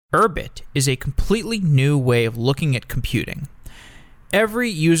Urbit is a completely new way of looking at computing. Every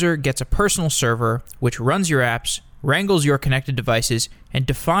user gets a personal server which runs your apps, wrangles your connected devices, and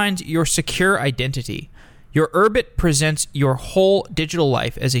defines your secure identity. Your Urbit presents your whole digital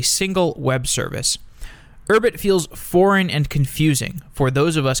life as a single web service. Urbit feels foreign and confusing for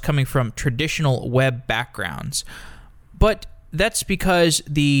those of us coming from traditional web backgrounds. But that's because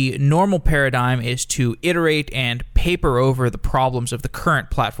the normal paradigm is to iterate and paper over the problems of the current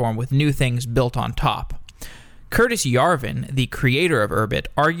platform with new things built on top. Curtis Yarvin, the creator of Urbit,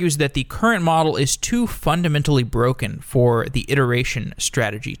 argues that the current model is too fundamentally broken for the iteration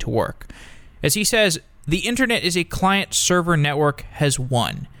strategy to work. As he says, the internet as a client-server network has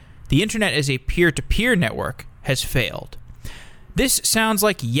won. The internet as a peer-to-peer network has failed. This sounds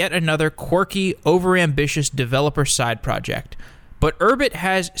like yet another quirky, overambitious developer side project, but Urbit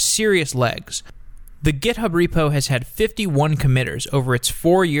has serious legs. The GitHub repo has had 51 committers over its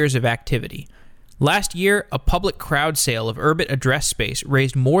 4 years of activity. Last year, a public crowd sale of Urbit address space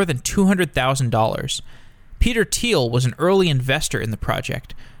raised more than $200,000. Peter Thiel was an early investor in the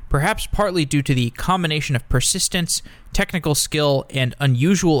project, perhaps partly due to the combination of persistence, technical skill, and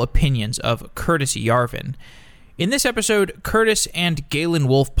unusual opinions of Curtis Yarvin. In this episode, Curtis and Galen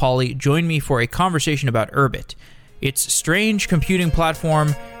Wolfe-Pauly join me for a conversation about Urbit, its strange computing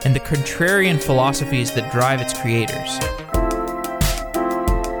platform, and the contrarian philosophies that drive its creators.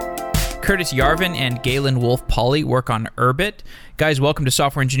 Curtis Yarvin and Galen Wolfe-Pauly work on Urbit. Guys, welcome to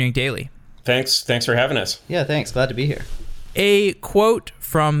Software Engineering Daily. Thanks for having us. Yeah, thanks. Glad to be here. A quote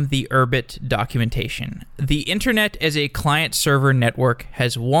from the Urbit documentation. The internet as a client-server network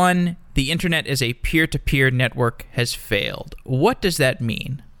has won. The internet as a peer-to-peer network has failed. What does that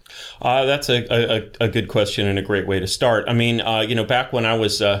mean? That's a good question and a great way to start. I mean, back when I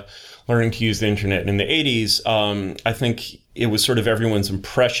was learning to use the internet in the 80s, I think it was sort of everyone's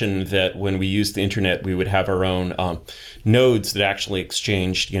impression that when we used the internet, we would have our own nodes that actually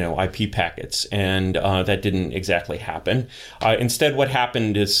exchanged, IP packets, and that didn't exactly happen. Instead, what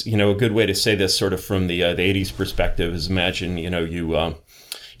happened is, a good way to say this, sort of from the 80s perspective, is imagine,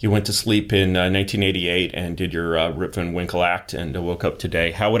 you went to sleep in 1988 and did your Rip Van Winkle act and woke up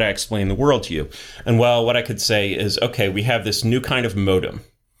today. How would I explain the world to you? And well, what I could say is, okay, we have this new kind of modem.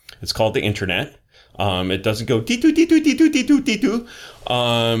 It's called the internet. It doesn't go dee-doo, dee-doo, dee-doo, dee-doo, dee-doo.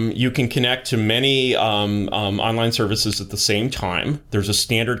 You can connect to many online services at the same time. There's a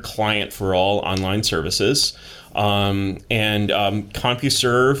standard client for all online services. And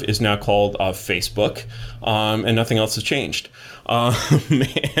CompuServe is now called Facebook, and nothing else has changed.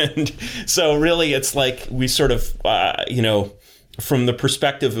 And so really it's like we sort of, from the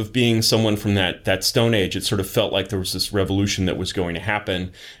perspective of being someone from that Stone Age, it sort of felt like there was this revolution that was going to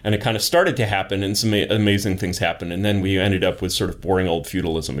happen, and it kind of started to happen, and some amazing things happened, and then we ended up with sort of boring old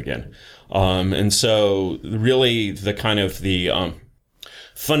feudalism again. And so really the kind of the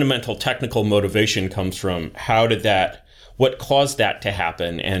fundamental technical motivation comes from what caused that to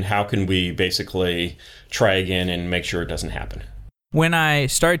happen, and how can we basically try again and make sure it doesn't happen. When I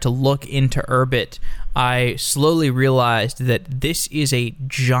started to look into Urbit, I slowly realized that this is a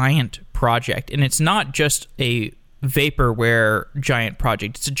giant project, and it's not just a vaporware giant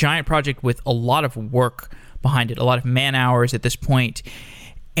project. It's a giant project with a lot of work behind it, a lot of man hours at this point.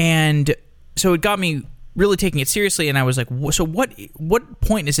 And so it got me really taking it seriously, and I was like, so what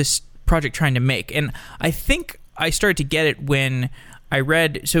point is this project trying to make? And I think I started to get it when I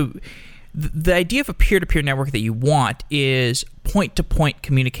read... So the idea of a peer-to-peer network that you want is point-to-point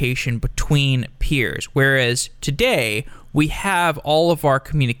communication between peers, whereas today we have all of our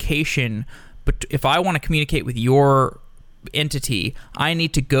communication, but if I want to communicate with your entity, I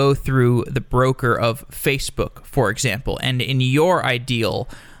need to go through the broker of Facebook, for example, and in your ideal,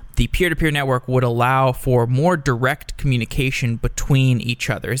 the peer-to-peer network would allow for more direct communication between each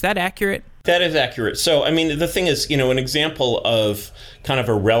other. Is that accurate? That is accurate. So, I mean, the thing is, an example of kind of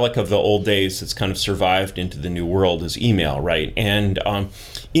a relic of the old days that's kind of survived into the new world is email, right? And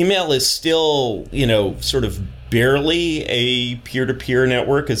email is still, sort of barely a peer-to-peer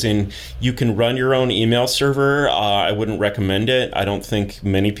network, as in you can run your own email server. I wouldn't recommend it. I don't think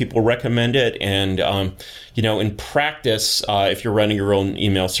many people recommend it. And, in practice, if you're running your own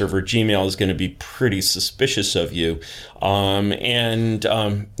email server, Gmail is going to be pretty suspicious of you. In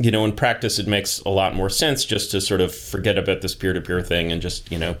practice, it makes a lot more sense just to sort of forget about this peer-to-peer thing and just,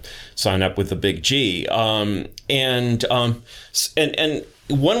 sign up with a big G. And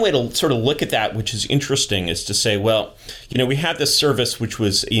one way to sort of look at that, which is interesting, is to say, well, we had this service which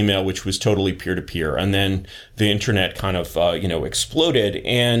was email, which was totally peer-to-peer, and then the internet kind of, exploded.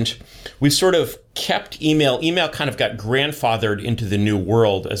 And we sort of kept email. Email kind of got grandfathered into the new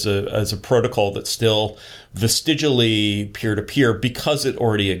world as a protocol that's still vestigially peer-to-peer because it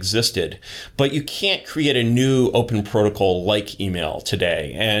already existed. But you can't create a new open protocol like email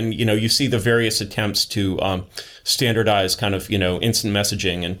today. And, you see the various attempts to standardize kind of, instant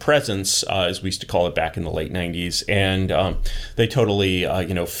messaging and presence, as we used to call it back in the late 90s. And they totally,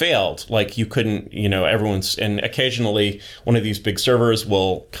 failed. Like you couldn't, and occasionally one of these big servers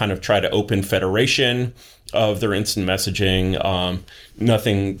will kind of try to open federation of their instant messaging.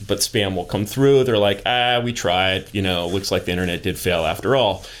 Nothing but spam will come through. They're like, we tried, looks like the internet did fail after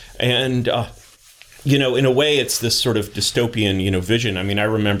all. And, in a way, it's this sort of dystopian, vision. I mean, I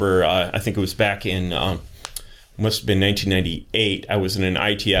remember, I think it was back in, must have been 1998. I was in an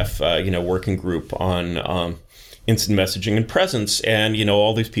ITF, working group on instant messaging and presence. And,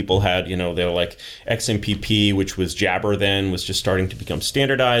 all these people had, they were like XMPP, which was Jabber then, was just starting to become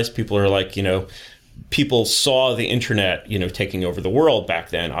standardized. People are like, people saw the internet, taking over the world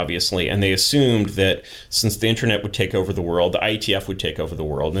back then, obviously, and they assumed that since the internet would take over the world, the IETF would take over the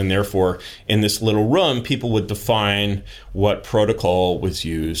world. And therefore, in this little room, people would define what protocol was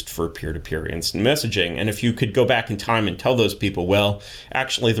used for peer-to-peer instant messaging. And if you could go back in time and tell those people, well,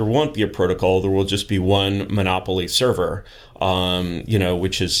 actually, there won't be a protocol. There will just be one monopoly server,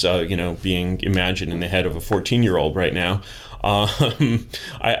 which is, being imagined in the head of a 14-year-old right now.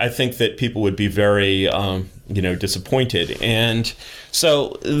 I think that people would be very, disappointed. And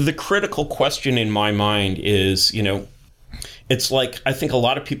so the critical question in my mind is, it's like, I think a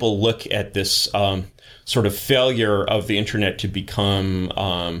lot of people look at this sort of failure of the internet to become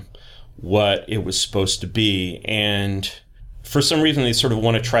what it was supposed to be. And for some reason, they sort of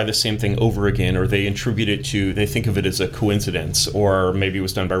want to try the same thing over again, or they think of it as a coincidence, or maybe it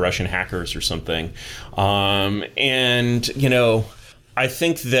was done by Russian hackers or something. I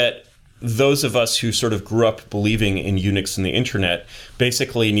think that those of us who sort of grew up believing in Unix and the internet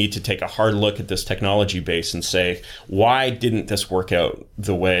basically need to take a hard look at this technology base and say, why didn't this work out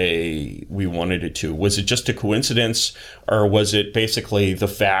the way we wanted it to? Was it just a coincidence, or was it basically the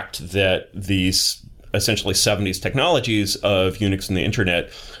fact that these essentially 70s technologies of Unix and the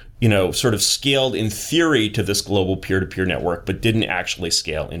internet, sort of scaled in theory to this global peer-to-peer network, but didn't actually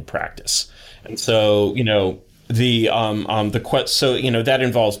scale in practice? And so, that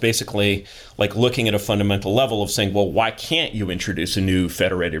involves basically like looking at a fundamental level of saying, well, why can't you introduce a new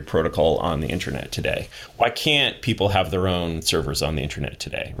federated protocol on the internet today? Why can't people have their own servers on the internet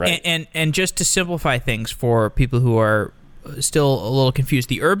today, right? And just to simplify things for people who are still a little confused,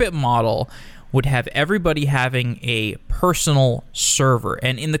 the Urbit model would have everybody having a personal server.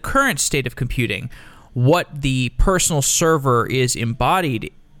 And in the current state of computing, what the personal server is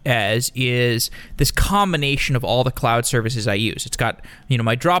embodied as is this combination of all the cloud services I use. It's got,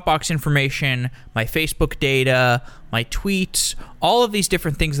 my Dropbox information, my Facebook data, my tweets, all of these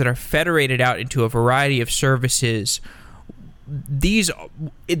different things that are federated out into a variety of services.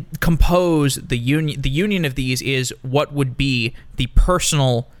 Compose the union. The union of these is what would be the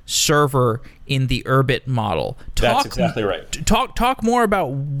personal server in the Urbit model. That's exactly right. Talk more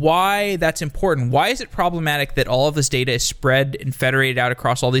about why that's important. Why is it problematic that all of this data is spread and federated out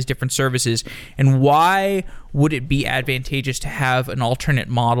across all these different services? And why would it be advantageous to have an alternate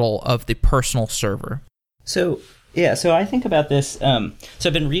model of the personal server? So I think about this. So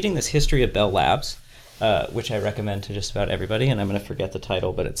I've been reading this history of Bell Labs, which I recommend to just about everybody, and I'm going to forget the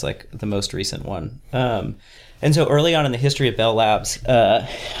title, but it's like the most recent one. And so early on in the history of Bell Labs,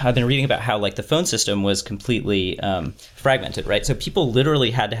 I've been reading about how like the phone system was completely fragmented, right? So people literally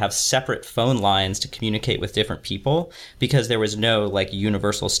had to have separate phone lines to communicate with different people because there was no like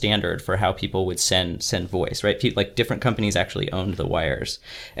universal standard for how people would send voice, right? Like different companies actually owned the wires.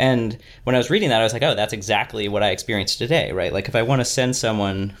 And when I was reading that, I was like, oh, that's exactly what I experienced today, right? Like if I want to send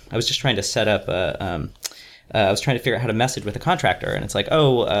someone, I was just trying to set up I was trying to figure out how to message with a contractor, and it's like,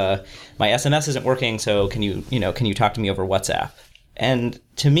 my SMS isn't working, so can you talk to me over WhatsApp? And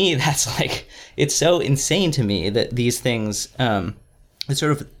to me, that's like, it's so insane to me that these things, it's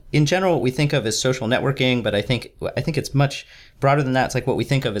sort of, in general, what we think of as social networking, but I think it's much broader than that. It's like what we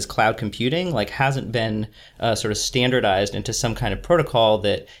think of as cloud computing, like hasn't been sort of standardized into some kind of protocol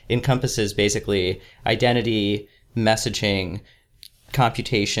that encompasses basically identity, messaging,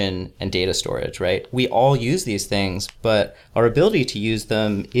 computation, and data storage, right? We all use these things, but our ability to use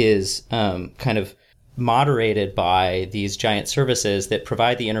them is kind of moderated by these giant services that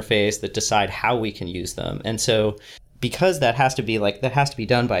provide the interface that decide how we can use them. And so because that has to be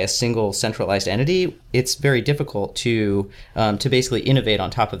done by a single centralized entity, it's very difficult to basically innovate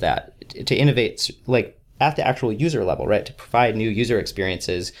on top of that. To innovate, like at the actual user level, right? To provide new user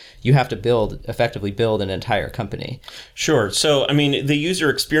experiences, you have to effectively build an entire company. Sure. So, I mean, the user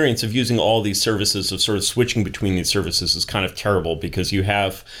experience of using all these services, of sort of switching between these services, is kind of terrible because you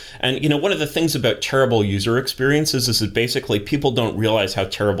have, and, one of the things about terrible user experiences is that basically people don't realize how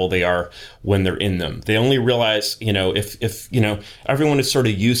terrible they are when they're in them. They only realize, if everyone is sort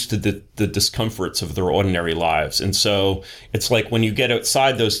of used to the discomforts of their ordinary lives. And so it's like when you get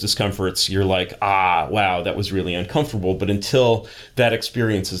outside those discomforts, you're like, wow, that was really uncomfortable. But until that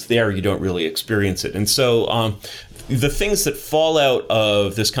experience is there, you don't really experience it. And so the things that fall out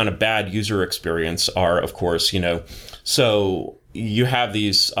of this kind of bad user experience are, of course, so you have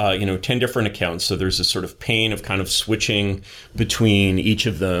these, 10 different accounts. So there's this sort of pain of kind of switching between each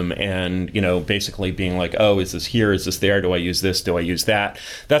of them and, basically being like, oh, is this here? Is this there? Do I use this? Do I use that?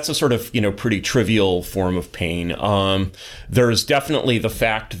 That's a sort of, pretty trivial form of pain. There's definitely the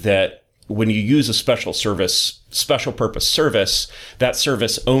fact that when you use a special purpose service, that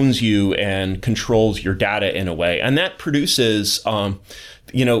service owns you and controls your data in a way. And that produces,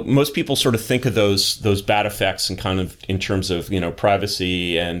 most people sort of think of those bad effects and kind of in terms of,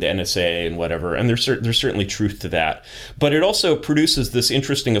 privacy and NSA and whatever. And there's certainly truth to that. But it also produces this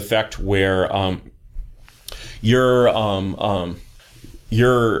interesting effect where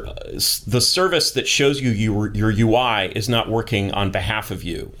the service that shows you your UI is not working on behalf of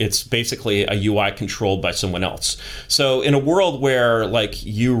you. It's basically a UI controlled by someone else. So in a world where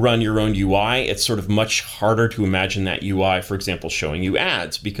you run your own UI, it's sort of much harder to imagine that UI, for example, showing you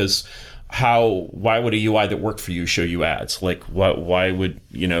ads, because why would a UI that worked for you show you ads? Why would,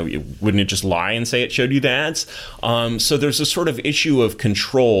 wouldn't it just lie and say it showed you the ads? So there's a sort of issue of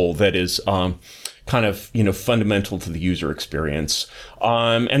control that is kind of, fundamental to the user experience.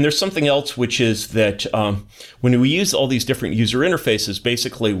 And there's something else, which is that when we use all these different user interfaces,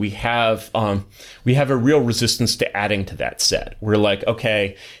 basically we have a real resistance to adding to that set. We're like,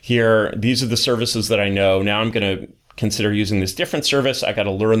 okay, these are the services that I know. Now I'm going to consider using this different service. I got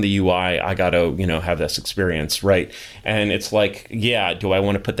to learn the UI. I got to, have this experience, right? And it's like, yeah, do I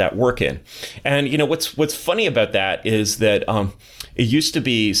want to put that work in? And what's funny about that is that it used to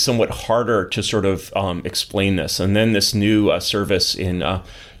be somewhat harder to sort of explain this, and then this new service in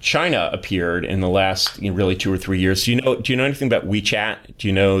China appeared in the last really 2 or 3 years. Do you know anything about WeChat? Do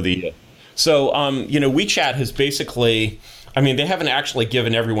you know the? So WeChat has basically. I mean, they haven't actually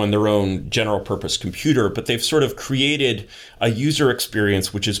given everyone their own general purpose computer, but they've sort of created a user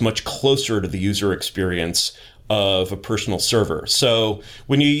experience which is much closer to the user experience of a personal server. So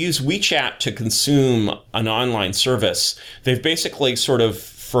when you use WeChat to consume an online service, they've basically sort of,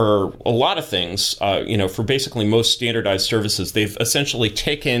 for a lot of things, for basically most standardized services, they've essentially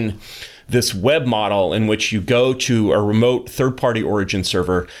taken this web model in which you go to a remote third-party origin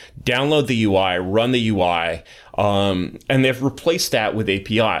server, download the UI, run the UI, and they've replaced that with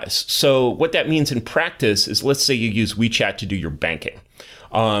APIs. So what that means in practice is, let's say you use WeChat to do your banking.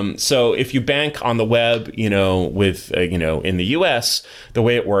 So if you bank on the web, in the US, the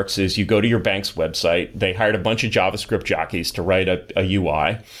way it works is you go to your bank's website. They hired a bunch of JavaScript jockeys to write a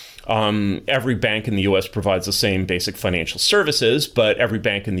UI. Every bank in the US provides the same basic financial services, but every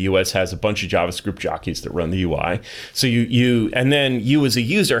bank in the US has a bunch of JavaScript jockeys that run the UI. So and then you as a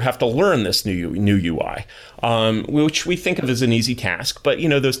user have to learn this new UI, which we think of as an easy task, but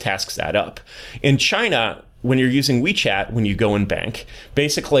those tasks add up. In China, when you're using WeChat, when you go and bank,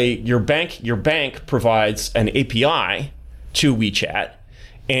 basically your bank provides an API to WeChat,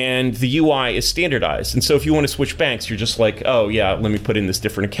 and the UI is standardized. And so if you want to switch banks, you're just like, oh yeah, let me put in this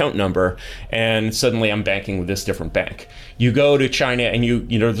different account number, and suddenly I'm banking with this different bank. You go to China and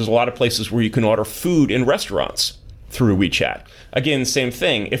there's a lot of places where you can order food in restaurants through WeChat. Again, same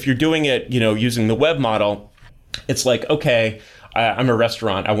thing. If you're doing it, using the web model, it's like, okay, I'm a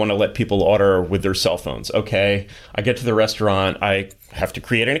restaurant. I want to let people order with their cell phones. Okay, I get to the restaurant. I have to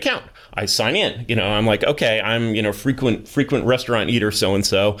create an account. I sign in. I'm like, okay, I'm frequent restaurant eater so and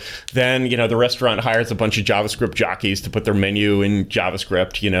so. Then the restaurant hires a bunch of JavaScript jockeys to put their menu in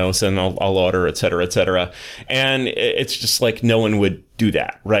JavaScript. So then I'll order, et cetera, et cetera. And it's just like no one would do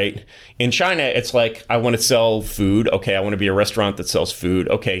that, right? In China, it's like, I want to sell food. Okay, I want to be a restaurant that sells food.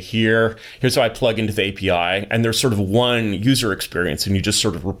 Okay, here's how I plug into the API. And there's sort of one user experience, and you just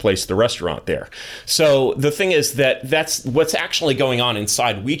sort of replace the restaurant there. So the thing is that's what's actually going on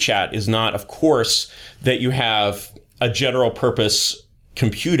inside WeChat is not, of course, that you have a general purpose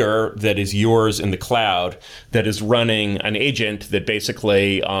computer that is yours in the cloud that is running an agent that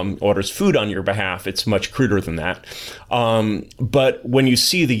basically orders food on your behalf. It's much cruder than that. But when you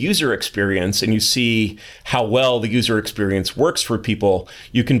see the user experience and you see how well the user experience works for people,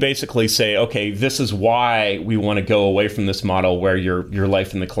 you can basically say, okay, this is why we want to go away from this model where your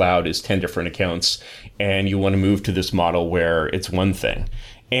life in the cloud is 10 different accounts, and you want to move to this model where it's one thing.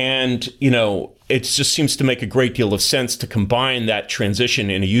 And, it just seems to make a great deal of sense to combine that transition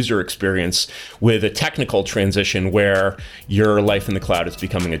in a user experience with a technical transition where your life in the cloud is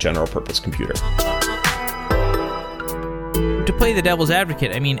becoming a general purpose computer. To play the devil's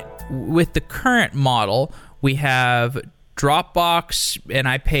advocate, with the current model, we have Dropbox, and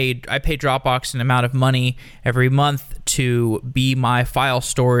I pay Dropbox an amount of money every month to be my file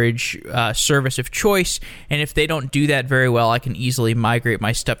storage service of choice. And if they don't do that very well, I can easily migrate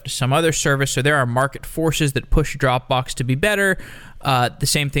my stuff to some other service. So there are market forces that push Dropbox to be better. The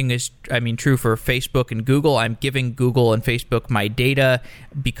same thing is, true for Facebook and Google. I'm giving Google and Facebook my data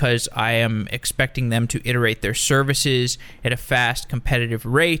because I am expecting them to iterate their services at a fast, competitive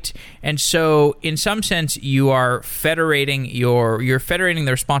rate. And so, in some sense, you are federating the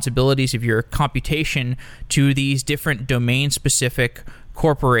responsibilities of your computation to these different domain-specific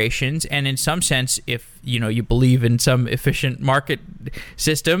corporations. And in some sense, if you believe in some efficient market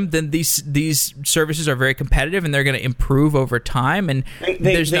system, then these services are very competitive and they're going to improve over time. And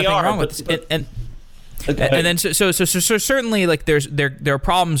there's nothing wrong with it. And then so certainly, like, there are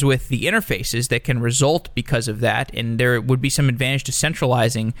problems with the interfaces that can result because of that, and there would be some advantage to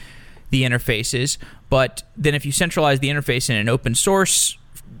centralizing the interfaces. But then if you centralize the interface in an open source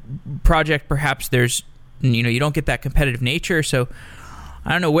project, perhaps there's you don't get that competitive nature. So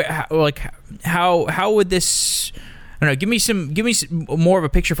I don't know how would this, I don't know, give me some more of a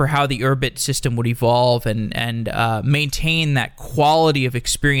picture for how the Urbit system would evolve and maintain that quality of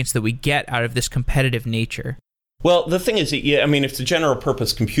experience that we get out of this competitive nature. Well, the thing is, it's a general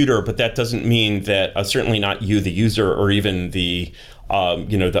purpose computer, but that doesn't mean that certainly not you, the user, or even the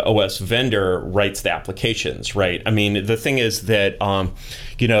the OS vendor writes the applications, right? The thing is that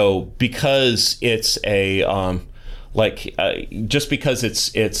because it's a just because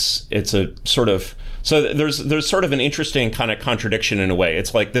it's a sort of, so there's sort of an interesting kind of contradiction in a way.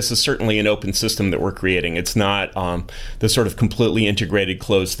 It's like, this is certainly an open system that we're creating. It's not the sort of completely integrated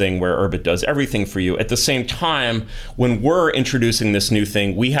closed thing where Urbit does everything for you. At the same time, when we're introducing this new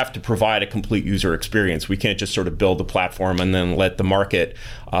thing, we have to provide a complete user experience. We can't just sort of build a platform and then let the market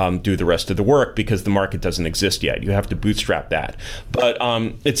do the rest of the work, because the market doesn't exist yet. You have to bootstrap that. But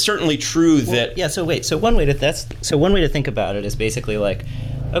it's certainly true that... Yeah, so wait. So one way to think about it is basically like,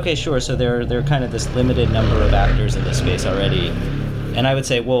 okay, sure, so there are kind of this limited number of actors in this space already. And I would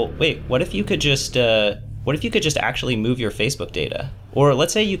say, well, wait, what if you could just actually move your Facebook data? Or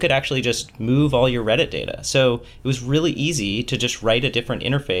let's say you could actually just move all your Reddit data. So it was really easy to just write a different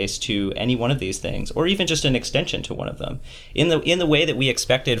interface to any one of these things, or even just an extension to one of them, in the way that we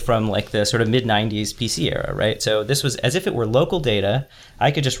expected from like the sort of mid-90s PC era, right? So this was as if it were local data. I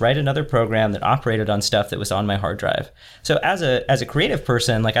could just write another program that operated on stuff that was on my hard drive. So as a creative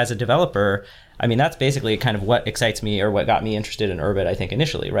person, like as a developer, that's basically kind of what excites me, or what got me interested in Urbit, I think,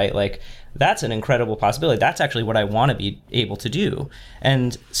 initially, right? Like, that's an incredible possibility. That's actually what I want to be able to do.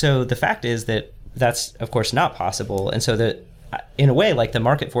 And so the fact is that that's, of course, not possible. And so that, in a way, like, the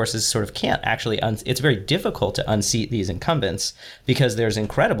market forces sort of can't actually, it's very difficult to unseat these incumbents, because there's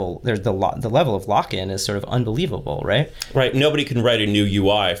the level of lock-in is sort of unbelievable, right? Right. Nobody can write a new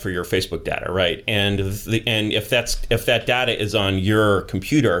UI for your Facebook data, right? And if that data is on your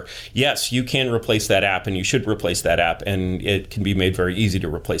computer, yes, you can replace that app, and you should replace that app, and it can be made very easy to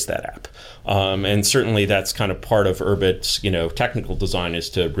replace that app. And certainly that's kind of part of Urbit's, technical design, is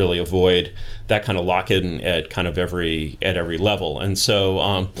to really avoid that kind of lock-in at kind of every level. And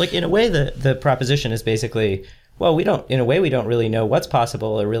so like, in a way, the proposition is basically, well, we don't really know what's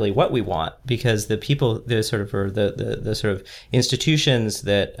possible or really what we want, because the people, the sort of institutions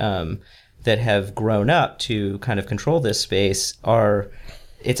that have grown up to kind of control this space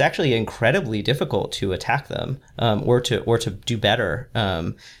it's actually incredibly difficult to attack them, or to do better.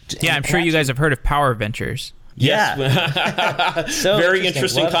 I'm sure you guys have heard of Power Ventures. Yes. Yeah. So very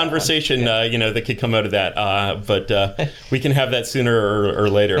interesting conversation, that could come out of that. But we can have that sooner or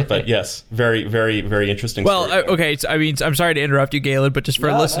later. But yes, very, very, very interesting. Well, okay. So, I'm sorry to interrupt you, Galen, but just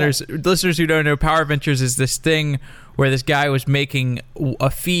for listeners who don't know, Power Ventures is this thing where this guy was making a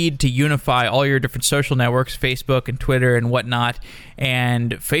feed to unify all your different social networks, Facebook and Twitter and whatnot.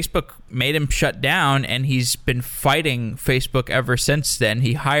 And Facebook made him shut down, and he's been fighting Facebook ever since then.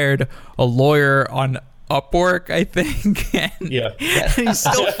 He hired a lawyer on Upwork, I think. And he's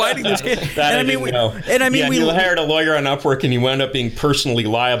still fighting this case. He hired a lawyer on Upwork, and he wound up being personally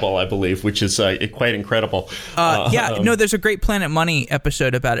liable, I believe, which is quite incredible. There's a great Planet Money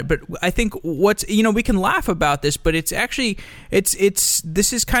episode about it. But I think we can laugh about this, but it's actually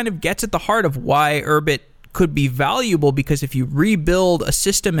this is kind of gets at the heart of why Urbit could be valuable, because if you rebuild a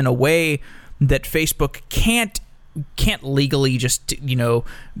system in a way that Facebook can't legally just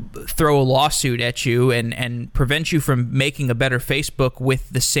throw a lawsuit at you and prevent you from making a better Facebook with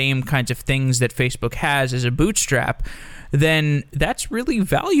the same kinds of things that Facebook has as a bootstrap, then that's really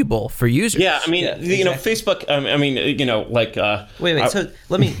valuable for users. Yeah, I mean, Facebook. Wait. So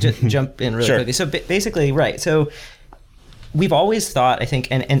let me jump in really quickly. So basically, right. So we've always thought, I think,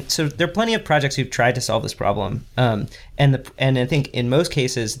 and so there are plenty of projects who've tried to solve this problem, and I think in most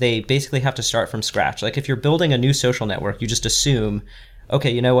cases they basically have to start from scratch. Like if you're building a new social network, you just assume, okay,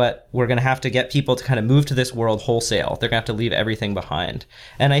 you know what, we're going to have to get people to kind of move to this world wholesale. They're going to have to leave everything behind.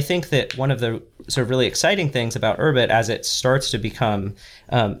 And I think that one of the sort of really exciting things about Urbit as it starts to become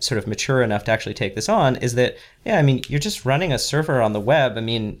sort of mature enough to actually take this on is that, you're just running a server on the web.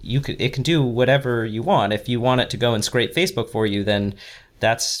 It can do whatever you want. If you want it to go and scrape Facebook for you, then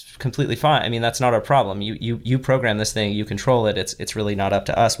that's completely fine. That's not our problem. You program this thing, you control it. It's really not up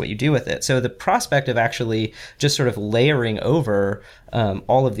to us what you do with it. So the prospect of actually just sort of layering over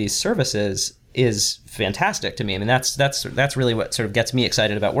all of these services is fantastic to me. That's really what sort of gets me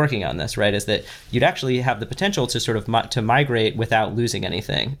excited about working on this, right? Is that you'd actually have the potential to sort of to migrate without losing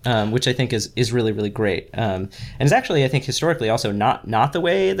anything, which I think is really, really great. And it's actually, I think, historically also not the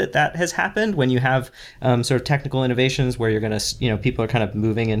way that has happened when you have sort of technical innovations where you're going to, people are kind of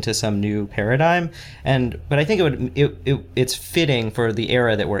moving into some new paradigm. But I think it's fitting for the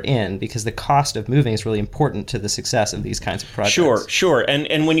era that we're in, because the cost of moving is really important to the success of these kinds of projects. Sure.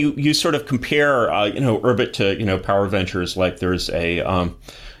 And when you sort of compare, Urbit to, Power Ventures, like there's in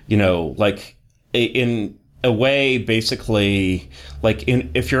a way, basically,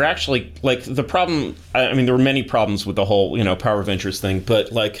 if you're actually, the problem, there were many problems with the whole, Power Ventures thing, but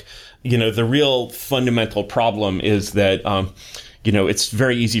the real fundamental problem is that, it's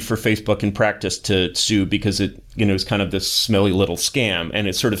very easy for Facebook in practice to sue because it, is kind of this smelly little scam, and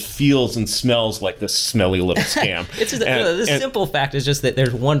it sort of feels and smells like this smelly little scam. It's just, the simple fact is just that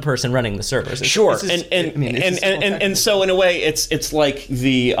there's one person running the servers. And so in a way, it's like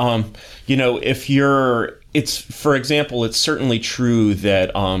the, for example, it's certainly true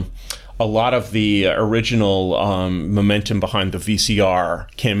that a lot of the original momentum behind the VCR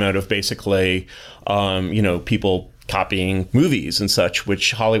came out of basically, people copying movies and such,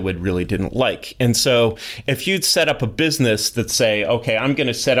 which Hollywood really didn't like. And so if you'd set up a business that say, okay, I'm going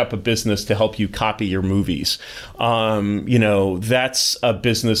to set up a business to help you copy your movies, that's a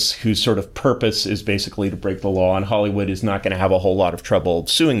business whose sort of purpose is basically to break the law, and Hollywood is not going to have a whole lot of trouble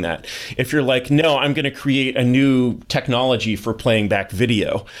suing that. If you're like, no, I'm going to create a new technology for playing back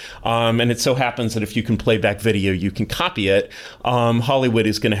video, and it so happens that if you can play back video, you can copy it, Hollywood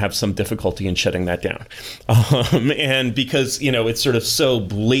is going to have some difficulty in shutting that down. And because, it's sort of so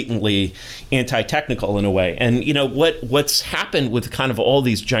blatantly anti-technical in a way. And, what's happened with kind of all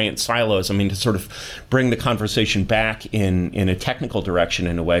these giant silos, to sort of bring the conversation back in a technical direction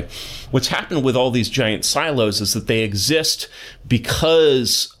in a way, what's happened with all these giant silos is that they exist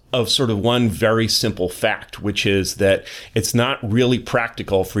because of sort of one very simple fact, which is that it's not really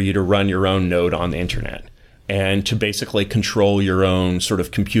practical for you to run your own node on the internet and to basically control your own sort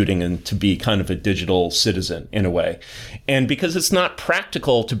of computing and to be kind of a digital citizen in a way. And because it's not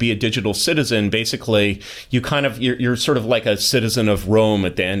practical to be a digital citizen, basically you're sort of like a citizen of Rome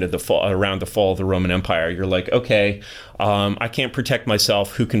at the end of around the fall of the Roman Empire. You're like, okay, I can't protect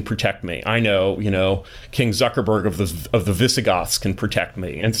myself. Who can protect me? I know, King Zuckerberg of the Visigoths can protect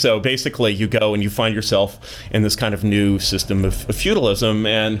me. And so basically you go and you find yourself in this kind of new system of feudalism,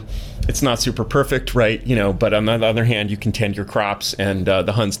 and it's not super perfect, right? But on the other hand, you can tend your crops and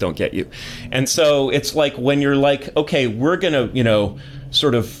the Huns don't get you. And so it's like when you're like, okay, we're going to,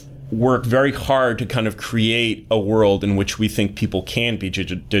 sort of work very hard to kind of create a world in which we think people can be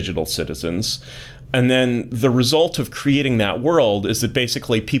digital citizens. And then the result of creating that world is that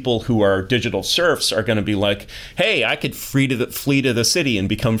basically people who are digital serfs are going to be like, hey, I could flee to the city and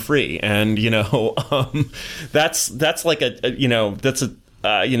become free. And, that's like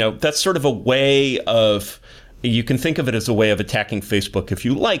that's sort of a way of, you can think of it as a way of attacking Facebook if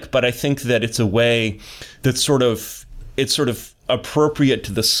you like, but I think that it's a way that's sort of appropriate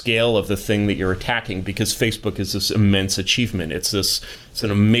to the scale of the thing that you're attacking, because Facebook is this immense achievement. It's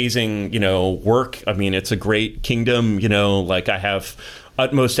an amazing, work. It's a great kingdom, I have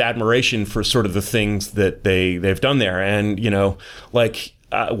utmost admiration for sort of the things that they've done there. And,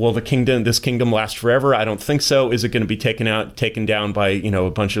 will this kingdom last forever? I don't think so. Is it going to be taken down by, a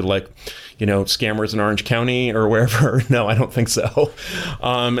bunch of scammers in Orange County or wherever? No, I don't think so.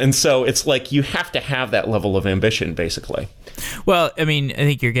 And so it's like you have to have that level of ambition, basically. Well, I mean, I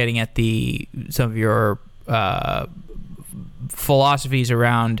think you're getting at some of your philosophies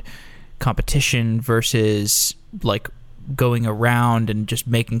around competition versus like going around and just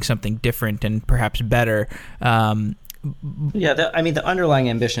making something different and perhaps better. The underlying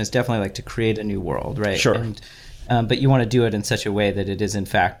ambition is definitely like to create a new world, right? Sure. And, but you want to do it in such a way that it is in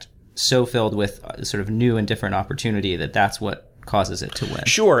fact so filled with sort of new and different opportunity that's what causes it to win.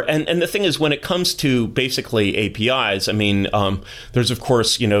 Sure. And the thing is, when it comes to basically APIs, I mean, there's, of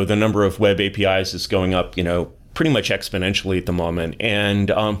course, the number of web APIs is going up, pretty much exponentially at the moment. And,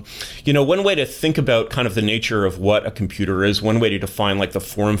 one way to think about kind of the nature of what a computer is, one way to define like the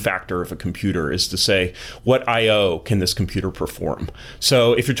form factor of a computer is to say, what I/O can this computer perform?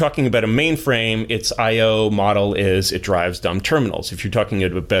 So if you're talking about a mainframe, its I/O model is it drives dumb terminals. If you're talking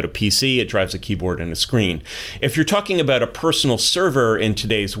about a PC, it drives a keyboard and a screen. If you're talking about a personal server in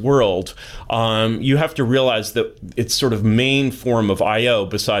today's world, you have to realize that its sort of main form of I/O,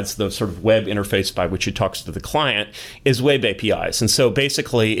 besides the sort of web interface by which it talks to the client, is web APIs. And so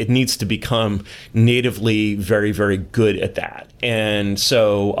basically it needs to become natively very, very good at that. And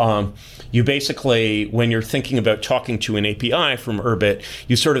so you basically, when you're thinking about talking to an API from Urbit,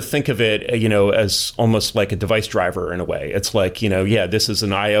 you sort of think of it, as almost like a device driver in a way. It's like, this is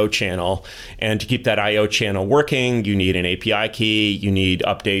an I/O channel. And to keep that I/O channel working, you need an API key, you need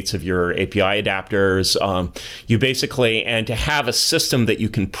updates of your API adapters. And to have a system that you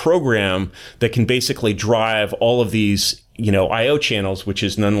can program that can basically drive all of these I/O channels, which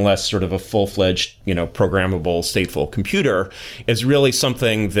is nonetheless sort of a full-fledged, programmable, stateful computer, is really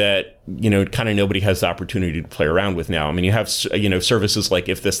something that, kind of nobody has the opportunity to play around with now. I mean, you have, services like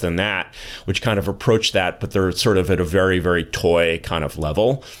If This Then That, which kind of approach that, but they're sort of at a very, very toy kind of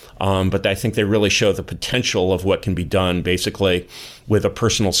level. But I think they really show the potential of what can be done basically with a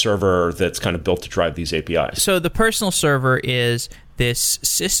personal server that's kind of built to drive these APIs. So the personal server is this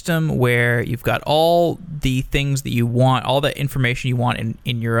system where you've got all the things that you want, all the information you want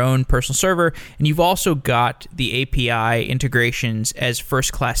in your own personal server, and you've also got the API integrations as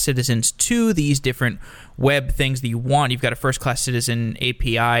first-class citizens to these different web things that you want. You've got a first-class citizen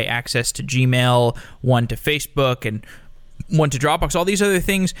API access to Gmail, one to Facebook, and one to Dropbox, all these other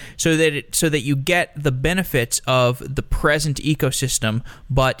things, so that you get the benefits of the present ecosystem,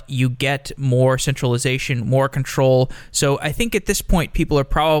 but you get more centralization, more control. So I think at this point, people are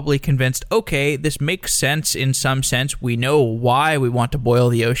probably convinced, okay, this makes sense in some sense. We know why we want to boil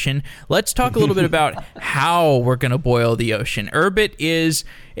the ocean. Let's talk a little bit about how we're going to boil the ocean. Urbit is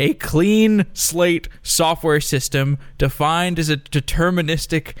a clean slate software system defined as a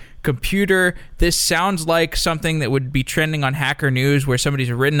deterministic computer. This sounds like something that would be trending on Hacker News, where somebody's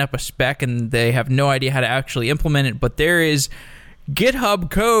written up a spec and they have no idea how to actually implement it, but there is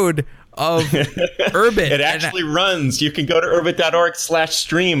GitHub code of Urbit. It actually runs. You can go to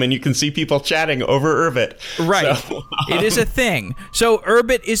urbit.org/stream and you can see people chatting over Urbit. Right. So, it is a thing. So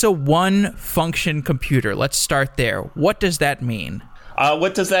Urbit is a one-function computer. Let's start there. What does that mean?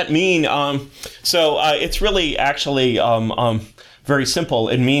 What does that mean? It's really actually very simple.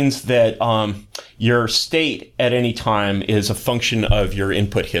 It means that your state at any time is a function of your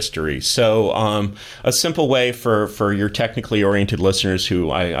input history. So a simple way for your technically oriented listeners, who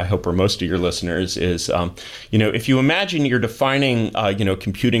I hope are most of your listeners, is, if you imagine you're defining,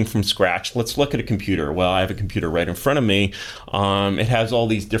 computing from scratch. Let's look at a computer. Well, I have a computer right in front of me. It has all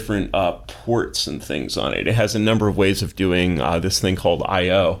these different ports and things on it. It has a number of ways of doing this thing called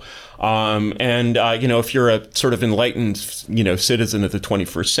I/O. If you're a sort of enlightened, citizen of the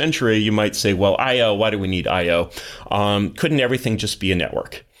 21st century, you might say, well, I/O, why do we need I/O? Couldn't everything just be a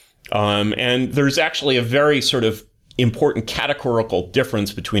network? And there's actually a very sort of important categorical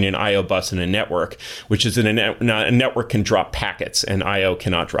difference between an I/O bus and a network, which is that a network can drop packets and I/O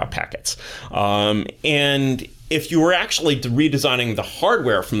cannot drop packets. And if you were actually redesigning the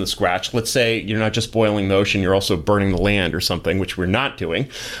hardware from the scratch, let's say you're not just boiling the ocean, you're also burning the land or something, which we're not doing.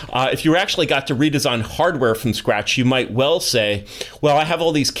 If you actually got to redesign hardware from scratch, you might well say, well, I have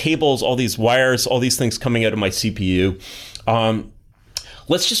all these cables, all these wires, all these things coming out of my CPU.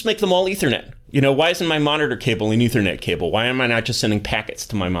 Let's just make them all Ethernet. Why isn't my monitor cable an Ethernet cable? Why am I not just sending packets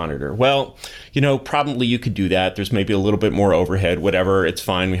to my monitor? Well, probably you could do that. There's maybe a little bit more overhead, whatever. It's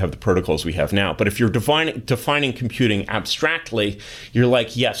fine. We have the protocols we have now. But if you're defining computing abstractly, you're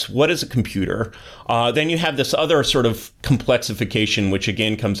like, yes, what is a computer? Then you have this other sort of complexification, which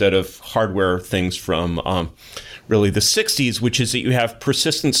again comes out of hardware things from really the 60s, which is that you have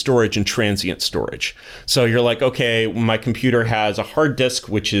persistent storage and transient storage. So you're like, okay, my computer has a hard disk,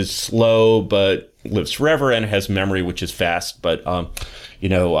 which is slow, but lives forever, and it has memory, which is fast, but,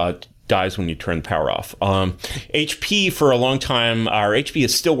 dies when you turn the power off. HP for a long time, HP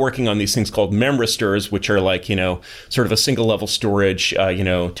is still working on these things called memristors, which are like, sort of a single level storage,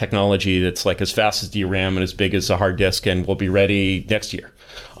 technology that's like as fast as DRAM and as big as a hard disk and will be ready next year,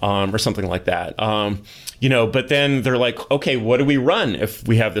 or something like that. But then they're like, okay, what do we run if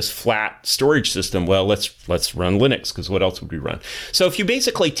we have this flat storage system? Well, let's run Linux, because what else would we run? So if you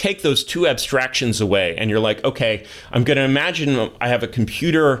basically take those two abstractions away and you're like, okay, I'm going to imagine I have a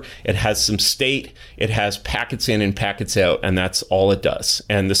computer, it has some state, it has packets in and packets out, and that's all it does.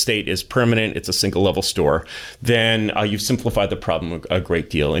 And the state is permanent, it's a single level store. Then you've simplified the problem a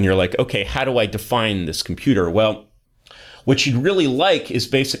great deal. And you're like, okay, how do I define this computer? Well, what you'd really like is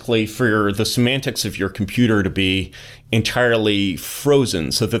basically for the semantics of your computer to be entirely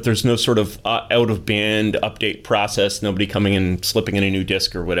frozen, so that there's no sort of out-of-band update process, nobody coming and slipping in a new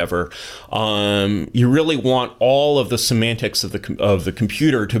disk or whatever. You really want all of the semantics of the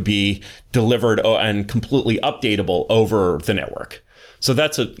computer to be delivered and completely updatable over the network. So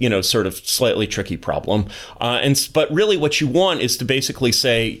that's a, sort of slightly tricky problem. But really what you want is to basically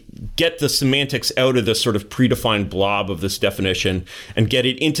say, get the semantics out of this sort of predefined blob of this definition and get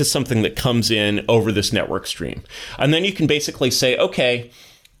it into something that comes in over this network stream. And then you can basically say, okay,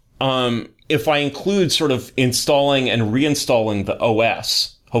 if I include sort of installing and reinstalling the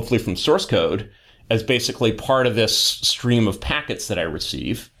OS, hopefully from source code, as basically part of this stream of packets that I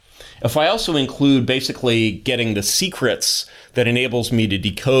receive, if I also include basically getting the secrets that enables me to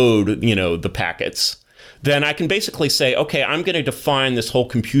decode, the packets, then I can basically say, okay, I'm going to define this whole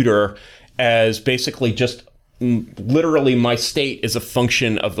computer as basically just literally my state is a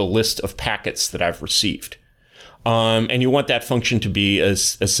function of the list of packets that I've received. And you want that function to be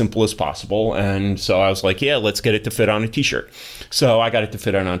as simple as possible. And so I was like, yeah, let's get it to fit on a t-shirt. So I got it to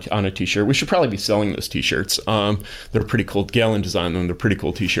fit on a t-shirt. We should probably be selling those t-shirts. They're pretty cool. Galen designed them. They're pretty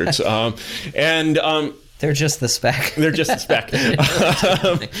cool t-shirts. They're just the spec. They're just the spec.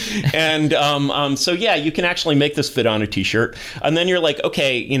 So yeah, you can actually make this fit on a t-shirt. And then you're like,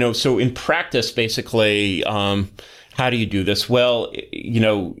 okay, so in practice, basically, how do you do this? Well,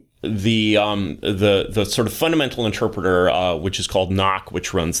 the sort of fundamental interpreter, which is called Nock,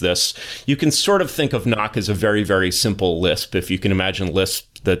 which runs this, you can sort of think of Nock as a very, very simple Lisp, if you can imagine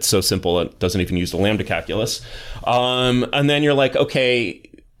Lisp that's so simple it doesn't even use the lambda calculus. And then you're like, okay,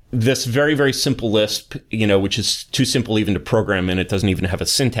 this very, very simple Lisp, which is too simple even to program in, it doesn't even have a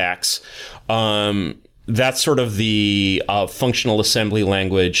syntax. That's sort of the functional assembly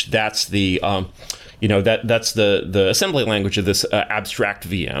language. That's the that's the assembly language of this abstract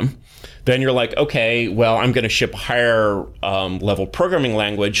VM. Then you're like, okay, well, I'm going to ship a higher level programming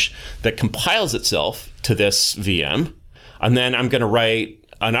language that compiles itself to this VM. And then I'm going to write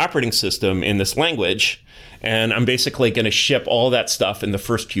an operating system in this language. And I'm basically going to ship all that stuff in the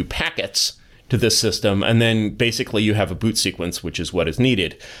first few packets to this system. And then basically you have a boot sequence, which is what is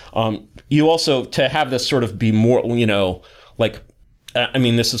needed. You also, to have this sort of be more,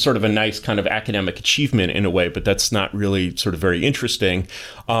 this is sort of a nice kind of academic achievement in a way, but that's not really sort of very interesting.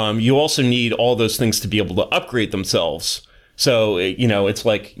 You also need all those things to be able to upgrade themselves. So, it's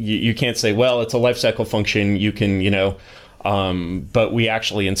like you can't say, well, it's a lifecycle function. You can, but we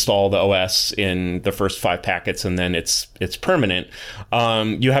actually install the OS in the first 5 packets and then it's permanent.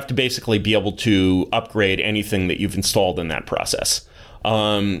 You have to basically be able to upgrade anything that you've installed in that process.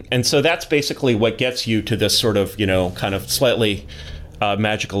 And so that's basically what gets you to this sort of, kind of slightly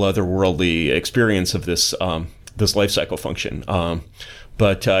magical otherworldly experience of this this lifecycle function.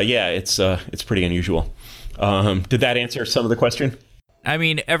 But it's pretty unusual. Did that answer some of the question? I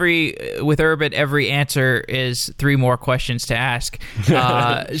mean, with Urbit, every answer is 3 more questions to ask.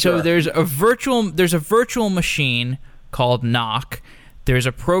 Sure. So there's a virtual machine called Nock. There's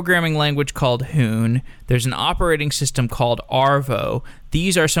a programming language called Hoon. There's an operating system called Arvo.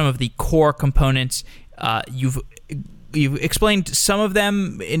 These are some of the core components. You've explained some of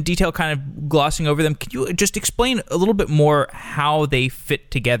them in detail, kind of glossing over them. Can you just explain a little bit more how they fit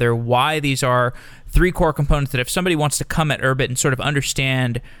together, why these are 3 core components that if somebody wants to come at Urbit and sort of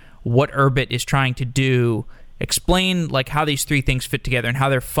understand what Urbit is trying to do, explain like how these three things fit together and how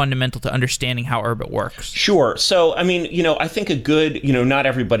they're fundamental to understanding how Urbit works. Sure. So, I mean, I think a good, not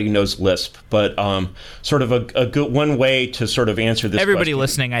everybody knows Lisp, but sort of a good one way to sort of answer this Everybody question.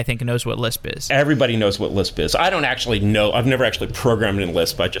 listening, I think, knows what Lisp is. Everybody knows what Lisp is. I don't actually know. I've never actually programmed in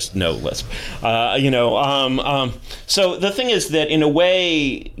Lisp. I just know Lisp. So the thing is that in a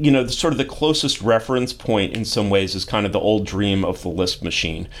way, sort of the closest reference point in some ways is kind of the old dream of the Lisp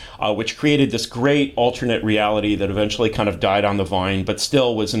machine, which created this great alternate reality that eventually kind of died on the vine, but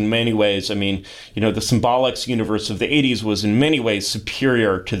still was in many ways, the symbolics universe of the 80s was in many ways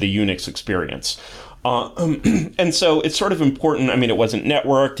superior to the Unix experience. And so it's sort of important. I mean, it wasn't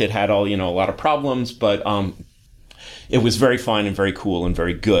networked. It had a lot of problems, but it was very fine and very cool and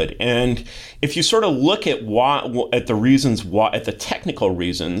very good. And if you sort of look at the technical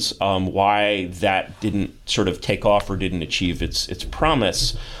reasons why that didn't sort of take off or didn't achieve its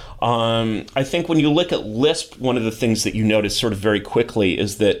promise, I think when you look at Lisp, one of the things that you notice sort of very quickly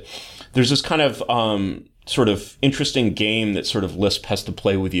is that there's this kind of sort of interesting game that sort of Lisp has to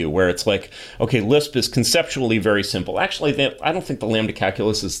play with you, where it's like, okay, Lisp is conceptually very simple. Actually, I don't think the lambda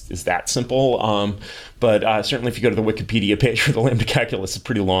calculus is that simple, but certainly if you go to the Wikipedia page for the lambda calculus, it's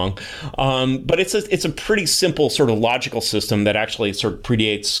pretty long. But it's a pretty simple sort of logical system that actually sort of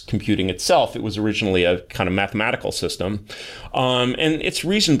predates computing itself. It was originally a kind of mathematical system, and it's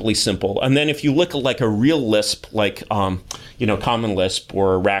reasonably simple. And then if you look at like a real Lisp, like Common Lisp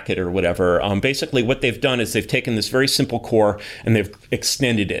or Racket or whatever, basically what they've done is they've taken this very simple core and they've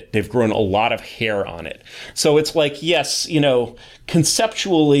extended it. They've grown a lot of hair on it. So it's like, yes,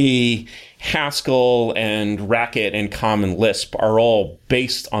 conceptually, Haskell and Racket and Common Lisp are all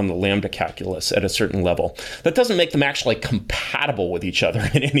based on the lambda calculus at a certain level. That doesn't make them actually compatible with each other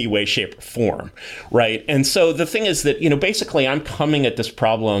in any way, shape, or form, right? And so the thing is that, basically I'm coming at this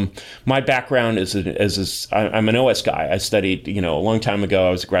problem. My background I'm an OS guy. I studied, a long time ago,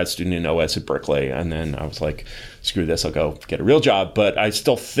 I was a grad student in OS at Berkeley, and then I was like, screw this, I'll go get a real job. But I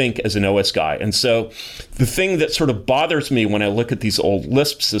still think as an OS guy. And so the thing that sort of bothers me when I look at these old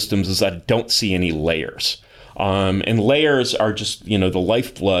Lisp systems is I don't see any layers. And layers are just, the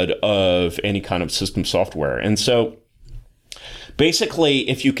lifeblood of any kind of system software. And so basically,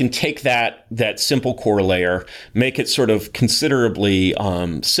 if you can take that simple core layer, make it sort of considerably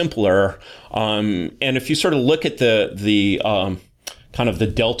simpler, and if you sort of look at the kind of the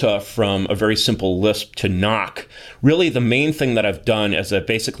delta from a very simple Lisp to Nock, really the main thing that I've done is I've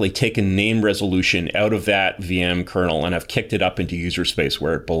basically taken name resolution out of that VM kernel and I've kicked it up into user space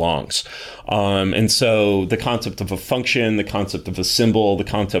where it belongs. And so the concept of a function, the concept of a symbol, the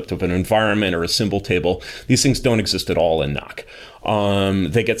concept of an environment or a symbol table, these things don't exist at all in Nock.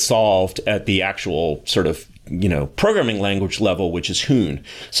 They get solved at the actual sort of programming language level, which is Hoon.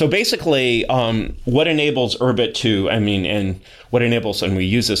 So basically, what enables Urbit and we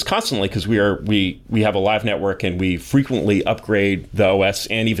use this constantly because we have a live network and we frequently upgrade the OS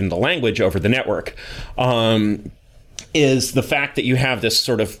and even the language over the network, is the fact that you have this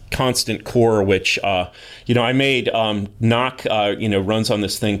sort of constant core, which, I made Nock, runs on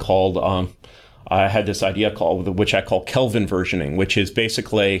this thing called, I had this idea which I call Kelvin versioning, which is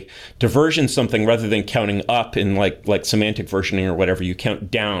basically to version something rather than counting up in like semantic versioning or whatever, you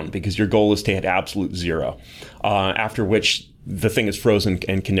count down because your goal is to hit absolute zero, after which the thing is frozen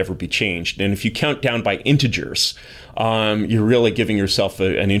and can never be changed. And if you count down by integers, you're really giving yourself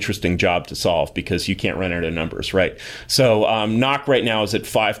an interesting job to solve because you can't run out of numbers, right? So Nock right now is at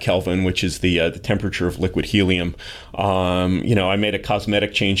 5 Kelvin, which is the temperature of liquid helium. I made a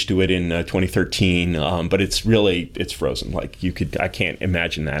cosmetic change to it in 2013, but it's frozen. Like I can't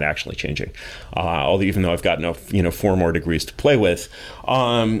imagine that actually changing. Even though I've got 4 more degrees to play with.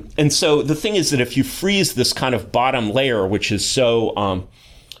 And so the thing is that if you freeze this kind of bottom layer, which is so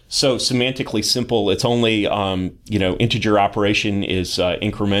semantically simple, it's only, integer operation is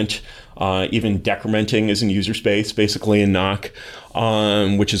increment. Even decrementing is in user space, basically in Nock,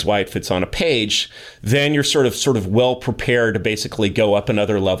 which is why it fits on a page. Then you're sort of well prepared to basically go up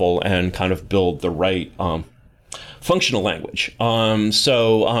another level and kind of build the right functional language.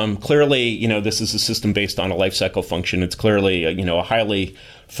 Clearly, this is a system based on a lifecycle function. It's clearly, a highly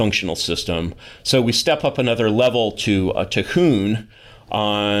functional system. So we step up another level to Hoon.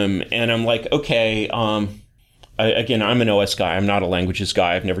 And I'm like, okay, again, I'm an OS guy. I'm not a languages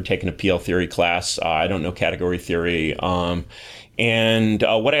guy. I've never taken a PL theory class. I don't know category theory. And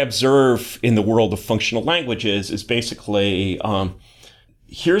what I observe in the world of functional languages is basically,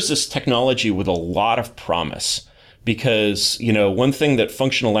 here's this technology with a lot of promise, because, one thing that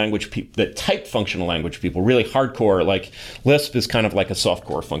type functional language people, really hardcore, like Lisp is kind of like a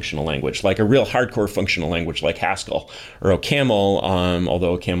softcore functional language, like a real hardcore functional language like Haskell or OCaml,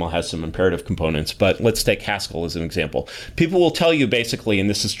 although OCaml has some imperative components. But let's take Haskell as an example. People will tell you basically, and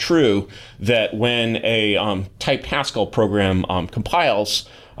this is true, that when a typed Haskell program compiles,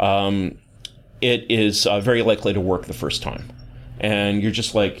 it is very likely to work the first time. And you're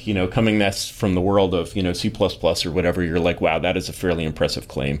just like, coming that's from the world of, C++ or whatever, you're like, wow, that is a fairly impressive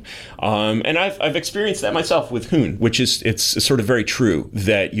claim. And I've experienced that myself with Hoon, it's sort of very true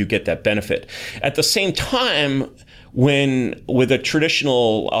that you get that benefit. At the same time, with a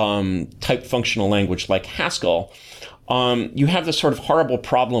traditional typed functional language like Haskell, you have this sort of horrible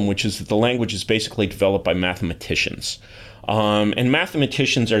problem, which is that the language is basically developed by mathematicians. And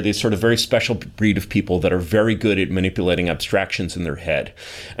mathematicians are this sort of very special breed of people that are very good at manipulating abstractions in their head.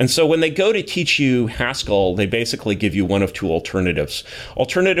 And so when they go to teach you Haskell, they basically give you one of two alternatives.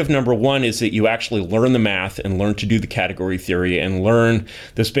 Alternative number one is that you actually learn the math and learn to do the category theory and learn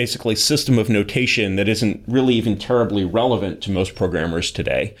this basically system of notation that isn't really even terribly relevant to most programmers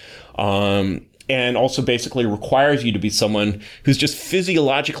today. And also basically requires you to be someone who's just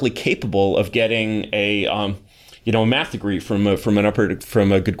physiologically capable of getting a math degree from a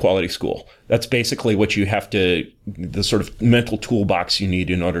good quality school. That's basically what you have the sort of mental toolbox you need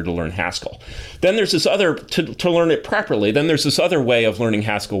in order to learn Haskell. Then there's this other, to learn it properly, then there's this other way of learning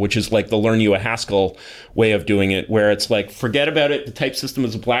Haskell, which is like the Learn You a Haskell way of doing it, where it's like, forget about it, the type system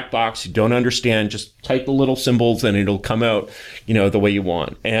is a black box, you don't understand, just type the little symbols and it'll come out, the way you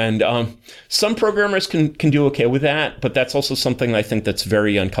want. And some programmers can do okay with that, but that's also something I think that's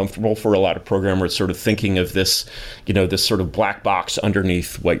very uncomfortable for a lot of programmers, sort of thinking of this, this sort of black box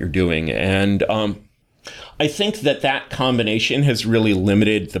underneath what you're doing. And I think that combination has really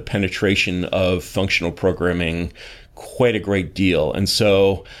limited the penetration of functional programming quite a great deal. And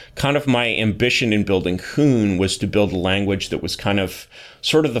so kind of my ambition in building Hoon was to build a language that was kind of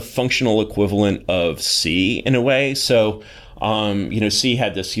sort of the functional equivalent of C in a way. So, C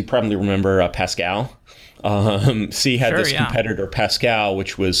had this, you probably remember Pascal. C had this competitor Pascal,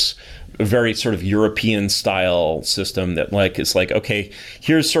 which was a very sort of European style system that it's like, okay,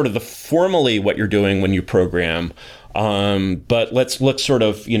 here's sort of the formally what you're doing when you program. But let's look sort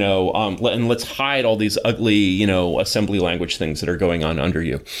of, and let's hide all these ugly, assembly language things that are going on under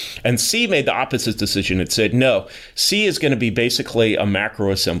you. And C made the opposite decision. It said, no, C is going to be basically a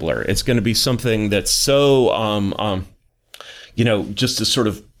macro assembler. It's going to be something that's so, just a sort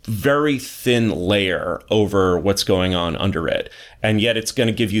of very thin layer over what's going on under it. And yet it's going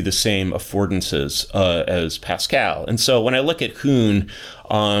to give you the same affordances as Pascal. And so when I look at Hoon,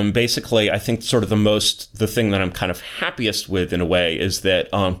 basically, I think sort of the thing that I'm kind of happiest with in a way is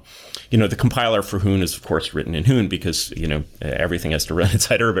that, the compiler for Hoon is, of course, written in Hoon because, everything has to run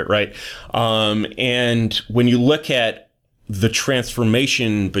inside Urbit, right? And when you look at the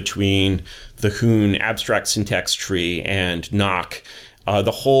transformation between the Hoon abstract syntax tree and Nock,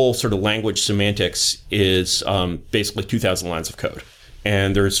 the whole sort of language semantics is basically 2,000 lines of code.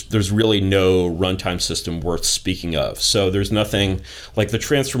 And there's really no runtime system worth speaking of. So there's nothing like the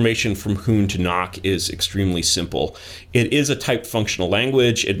transformation from Hoon to Nock is extremely simple. It is a typed functional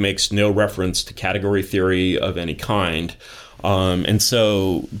language. It makes no reference to category theory of any kind. And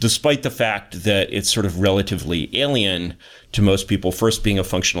so despite the fact that it's sort of relatively alien to most people, first being a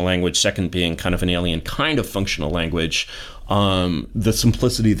functional language, second being kind of an alien kind of functional language, the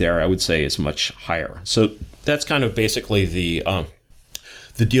simplicity there, I would say, is much higher. So that's kind of basically the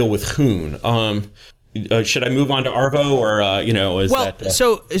deal with Hoon. Should I move on to Arvo, or is that?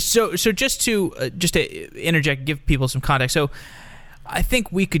 So just to interject, give people some context. So I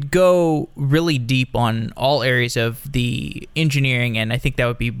think we could go really deep on all areas of the engineering, and I think that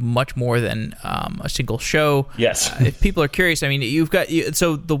would be much more than a single show. Yes. If people are curious, I mean,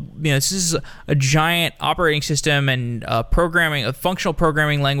 this is a giant operating system and programming, a functional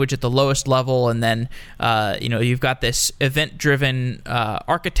programming language at the lowest level, and then you've got this event-driven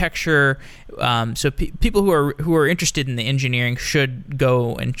architecture. So people who are interested in the engineering should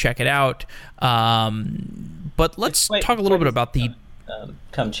go and check it out. But let's talk a little bit about the.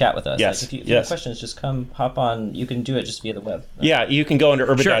 Come chat with us. Yes. If you have questions, just come hop on. You can do it just via the web. Yeah, you can go into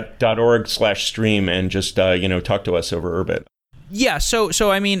urbit.org/stream and just talk to us over Urbit. Yeah.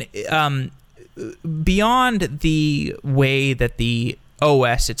 So I mean, beyond the way that the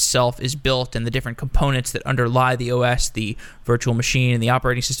OS itself is built and the different components that underlie the OS, the virtual machine and the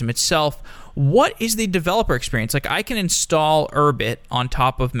operating system itself, what is the developer experience? Like, I can install Urbit on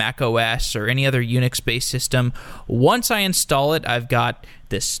top of Mac OS or any other Unix-based system. Once I install it, I've got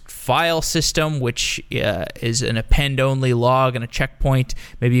this file system, which is an append-only log and a checkpoint.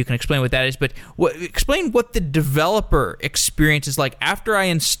 Maybe you can explain what that is, but explain what the developer experience is like. After I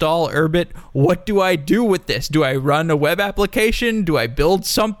install Urbit, what do I do with this? Do I run a web application? Do I build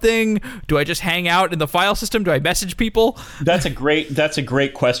something? Do I just hang out in the file system? Do I message people? That's a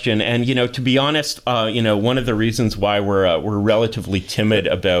great question. And, to be honest, one of the reasons why we're relatively timid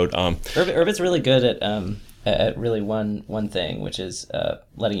about Urbit's really good at really one thing, which is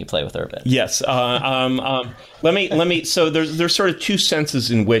letting you play with Urbit. Yes. Let me. So there's sort of two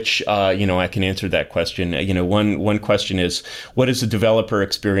senses in which I can answer that question. One question is, what is the developer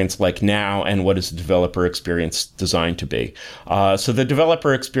experience like now, and what is the developer experience designed to be? So the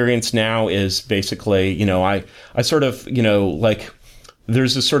developer experience now is basically, I sort of,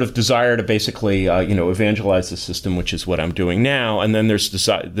 there's this sort of desire to basically, evangelize the system, which is what I'm doing now. And then there's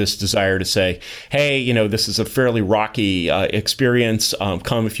this desire to say, hey, this is a fairly rocky experience.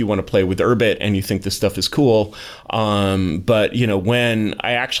 Come if you want to play with Urbit and you think this stuff is cool. But, when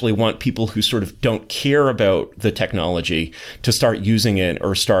I actually want people who sort of don't care about the technology to start using it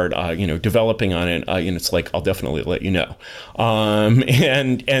or start, developing on it, it's like, I'll definitely let you know.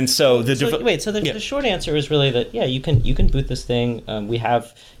 So the short answer is really that, yeah, you can boot this thing. We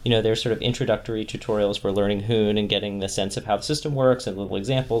have, there's sort of introductory tutorials for learning Hoon and getting the sense of how the system works and little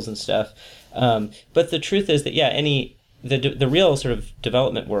examples and stuff. But the truth is that, the real sort of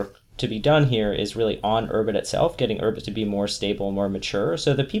development work to be done here is really on Urbit itself, getting Urbit to be more stable, more mature.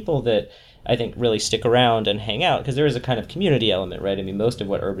 So the people that I think really stick around and hang out, because there is a kind of community element, right? I mean, most of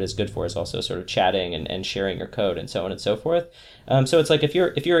what Urbit is good for is also sort of chatting and sharing your code and so on and so forth. So it's like if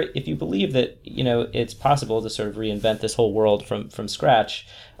you believe that it's possible to sort of reinvent this whole world from scratch,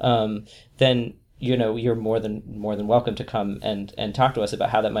 then you're more than welcome to come and talk to us about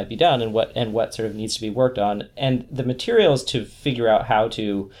how that might be done and what sort of needs to be worked on, and the materials to figure out how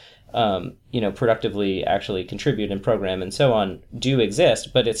to productively actually contribute and program and so on do exist,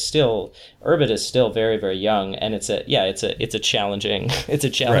 but Urbit is still very, very young, and it's a challenging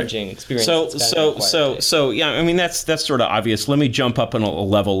experience. I mean, that's sort of obvious. Let me jump up on a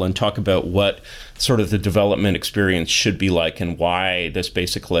level and talk about what sort of the development experience should be like, and why this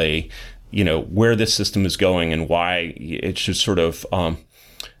basically, where this system is going, and why it should sort of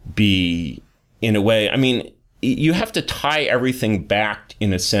be, in a way, I mean, you have to tie everything back,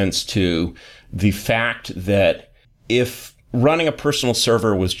 in a sense, to the fact that if running a personal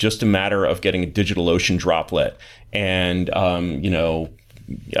server was just a matter of getting a DigitalOcean droplet, and, in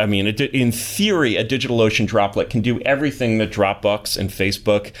theory, a DigitalOcean droplet can do everything that Dropbox and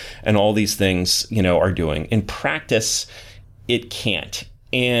Facebook and all these things, are doing. In practice, it can't.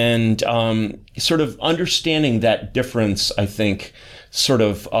 And sort of understanding that difference, I think, sort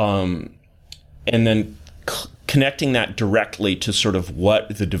of, and then connecting that directly to sort of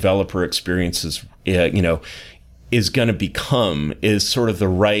what the developer experience is, is going to become, is sort of the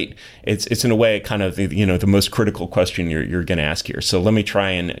right. It's in a way kind of the most critical question you're going to ask here. So let me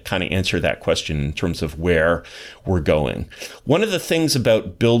try and kind of answer that question in terms of where we're going. One of the things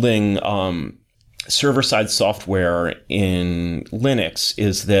about building server-side software in Linux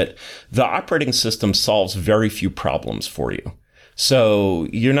is that the operating system solves very few problems for you. So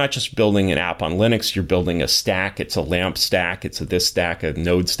you're not just building an app on Linux, you're building a stack. It's a LAMP stack, it's a this stack, a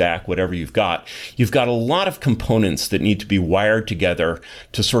node stack, whatever you've got. You've got a lot of components that need to be wired together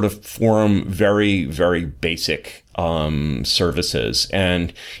to sort of form very, very basic services.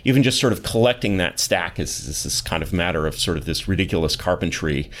 And even just sort of collecting that stack is this kind of matter of sort of this ridiculous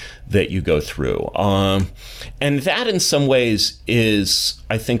carpentry that you go through. And that in some ways is,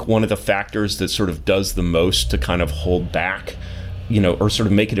 I think, one of the factors that sort of does the most to kind of hold back, or sort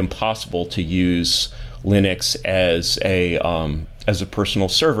of make it impossible to use Linux as a personal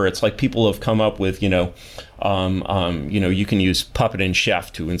server. It's like people have come up with, you can use Puppet and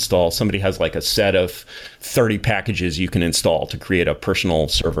Chef to install. Somebody has like a set of 30 packages you can install to create a personal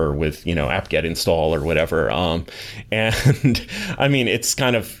server with, apt-get install or whatever. And I mean, it's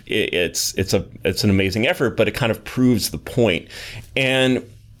kind of, it's an amazing effort, but it kind of proves the point. And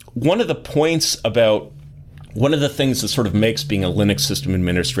one of the things that sort of makes being a Linux system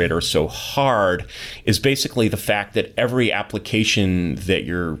administrator so hard is basically the fact that every application that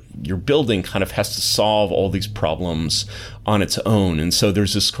you're building kind of has to solve all these problems on its own. And so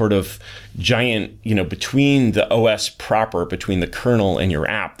there's this sort of giant, between the OS proper, between the kernel and your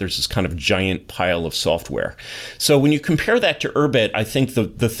app, there's this kind of giant pile of software. So when you compare that to Urbit, I think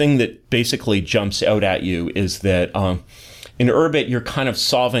the thing that basically jumps out at you is that in Urbit, you're kind of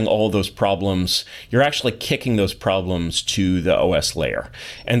solving all those problems. You're actually kicking those problems to the OS layer.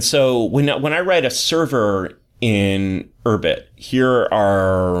 And so when I write a server in Urbit, here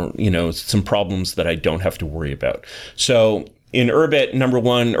are, some problems that I don't have to worry about. So in Urbit, number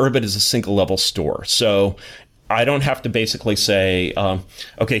one, Urbit is a single level store. So I don't have to basically say,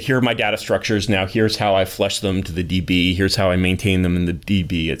 okay, here are my data structures. Now here's how I flush them to the DB. Here's how I maintain them in the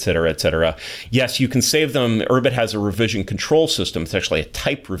DB, et cetera, et cetera. Yes, you can save them. Urbit has a revision control system. It's actually a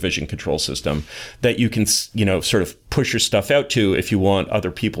type revision control system that you can, sort of push your stuff out to if you want other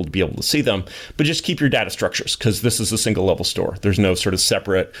people to be able to see them. But just keep your data structures, because this is a single level store. There's no sort of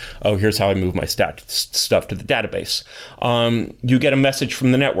separate, here's how I move my stuff to the database. You get a message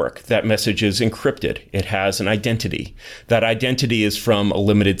from the network. That message is encrypted. It has an identity. That identity is from a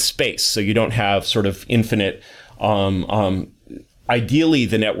limited space. So you don't have sort of infinite, ideally,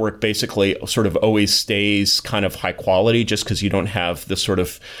 the network basically sort of always stays kind of high quality, just because you don't have the sort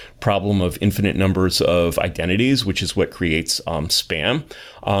of problem of infinite numbers of identities, which is what creates spam.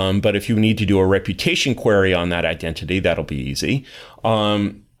 But if you need to do a reputation query on that identity, that'll be easy.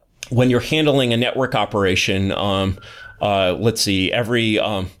 When you're handling a network operation, let's see, every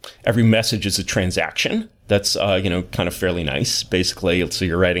message is a transaction. That's, kind of fairly nice. Basically, so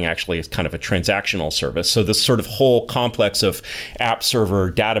you're writing actually as kind of a transactional service. So this sort of whole complex of app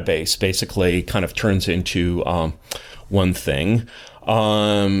server database basically kind of turns into one thing.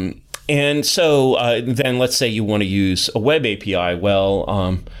 And so then let's say you want to use a web API.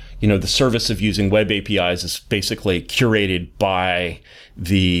 Well, the service of using web APIs is basically curated by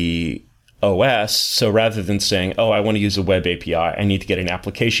the OS. So rather than saying, I want to use a web API, I need to get an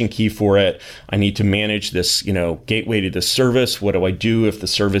application key for it. I need to manage this, gateway to the service. What do I do if the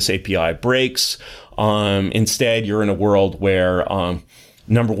service API breaks? Instead, you're in a world where,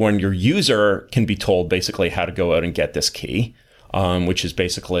 number one, your user can be told basically how to go out and get this key, which is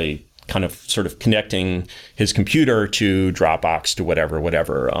basically kind of sort of connecting his computer to Dropbox to whatever.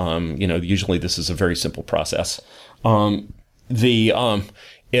 Usually this is a very simple process.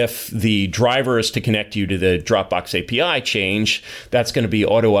 If the driver is to connect you to the Dropbox API change, that's going to be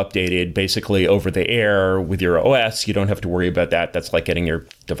auto-updated basically over the air with your OS. You don't have to worry about that. That's like getting your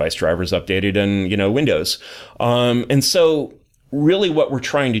device drivers updated in, Windows. And so really what we're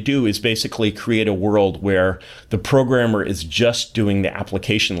trying to do is basically create a world where the programmer is just doing the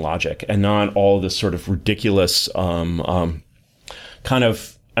application logic and not all this sort of ridiculous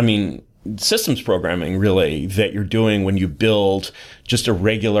systems programming really that you're doing when you build just a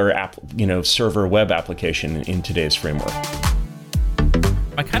regular app, server web application in today's framework.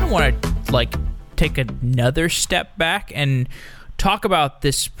 I kind of want to take another step back and talk about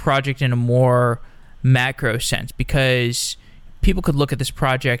this project in a more macro sense, because people could look at this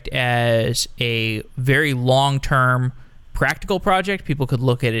project as a very long-term practical project. People could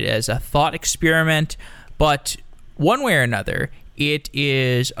look at it as a thought experiment, but one way or another, it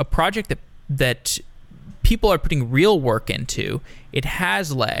is a project that people are putting real work into. It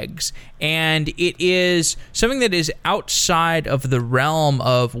has legs, and it is something that is outside of the realm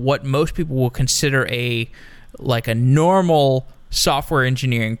of what most people will consider a normal software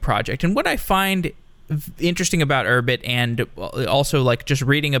engineering project. And what I find interesting about Urbit, and also just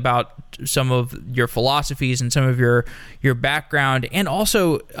reading about some of your philosophies and some of your background, and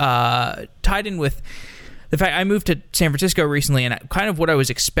also tied in with the fact I moved to San Francisco recently, and kind of what I was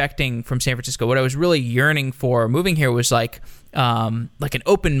expecting from San Francisco, what I was really yearning for moving here was an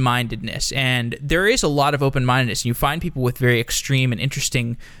open-mindedness. And there is a lot of open-mindedness. You find people with very extreme and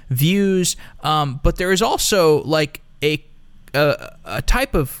interesting views, but there is also a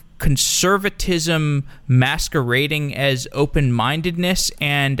type of conservatism masquerading as open-mindedness,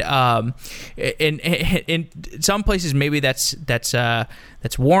 and in some places maybe that's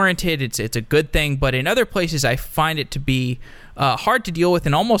warranted. It's a good thing, but in other places I find it to be hard to deal with,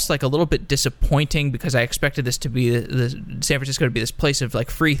 and almost a little bit disappointing, because I expected this to be the San Francisco to be this place of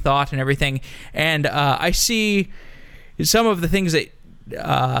free thought and everything, and I see some of the things that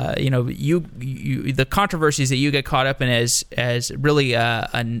the controversies that you get caught up in as really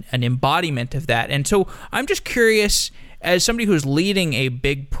an embodiment of that. And so I'm just curious, as somebody who's leading a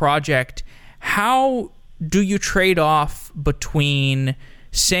big project, how do you trade off between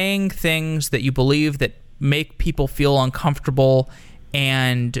saying things that you believe that make people feel uncomfortable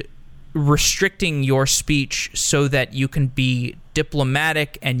and restricting your speech so that you can be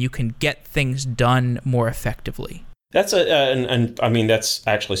diplomatic and you can get things done more effectively? That's that's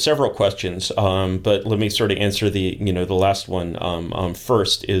actually several questions. But let me sort of answer the last one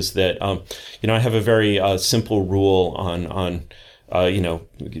first. Is that I have a very simple rule on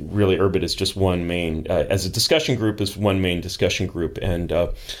really Urbit is just one main as a discussion group is one main discussion group, and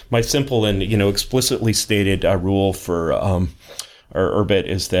my simple and explicitly stated rule for or Urbit,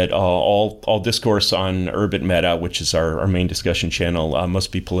 is that all discourse on Urbit Meta, which is our main discussion channel,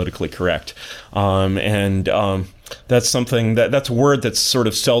 must be politically correct. That's something that's a word that's sort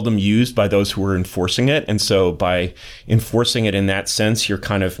of seldom used by those who are enforcing it. And so by enforcing it in that sense, you're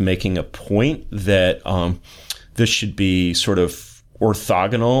kind of making a point that this should be sort of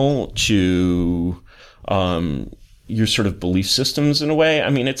orthogonal to your sort of belief systems in a way. I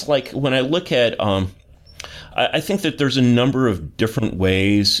mean, it's like when I look at, I think that there's a number of different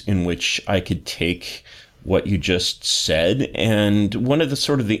ways in which I could take what you just said. And one of the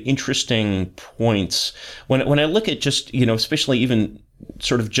sort of the interesting points when I look at just, especially even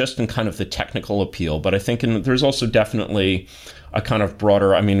sort of just in kind of the technical appeal, but I think there's also definitely a kind of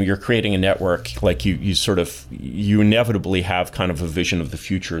broader, I mean, you're creating a network, like you inevitably have kind of a vision of the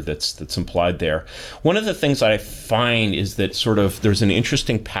future that's implied there. One of the things I find is that sort of there's an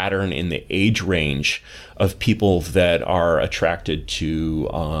interesting pattern in the age range of people that are attracted to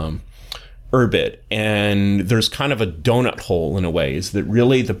Urbit, and there's kind of a donut hole in a way, is that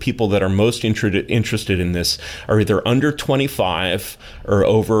really the people that are most interested in this are either under 25 or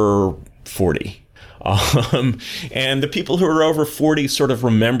over 40. And the people who are over 40 sort of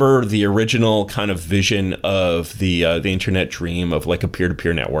remember the original kind of vision of the internet dream of like a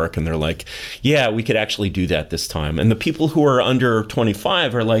peer-to-peer network, and they're like, yeah, we could actually do that this time. And the people who are under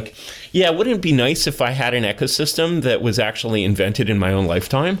 25 are like, yeah, wouldn't it be nice if I had an ecosystem that was actually invented in my own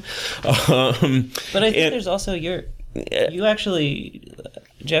lifetime? But I think there's also you actually,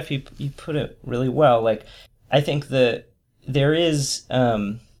 Jeff, you put it really well. Like, I think that there is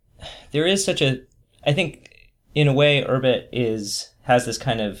such a, I think in a way Urbit has this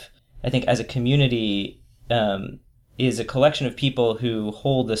kind of, I think as a community, is a collection of people who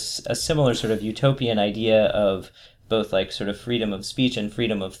hold a similar sort of utopian idea of both like sort of freedom of speech and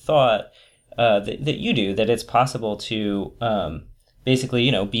freedom of thought, that you do, that it's possible to basically,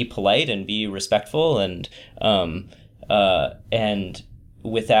 be polite and be respectful and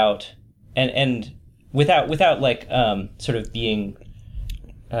without like sort of being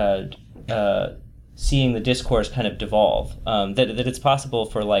seeing the discourse kind of devolve, that it's possible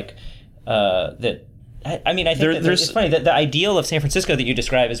for like that. I mean, I think it's funny that the ideal of San Francisco that you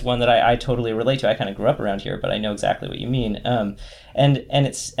describe is one that I totally relate to. I kind of grew up around here, but I know exactly what you mean. And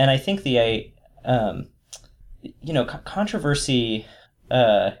I think the controversy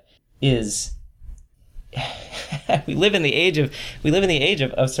is we live in the age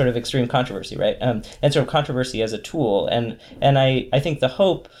of sort of extreme controversy, right? And sort of controversy as a tool, and I think the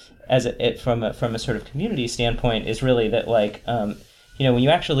hope from a sort of community standpoint is really that like when you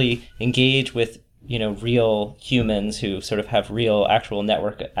actually engage with real humans who sort of have real actual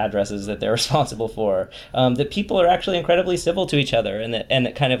network addresses that they're responsible for, that people are actually incredibly civil to each other, and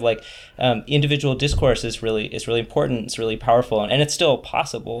that kind of like individual discourse is really important. It's really powerful, and it's still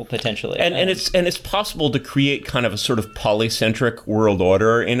possible potentially. And it's possible to create kind of a sort of polycentric world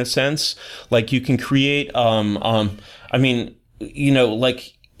order in a sense. Like you can create, like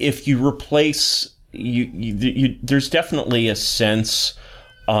if you replace you there's definitely a sense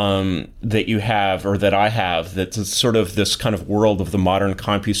that you have, or that I have, that's sort of this kind of world of the modern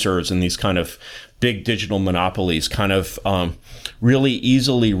CompuServes and these kind of big digital monopolies kind of really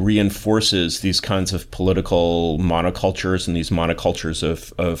easily reinforces these kinds of political monocultures and these monocultures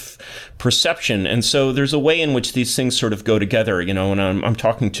of perception. And so there's a way in which these things sort of go together, and I'm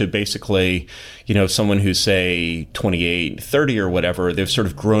talking to basically, someone who's say 28, 30 or whatever. They've sort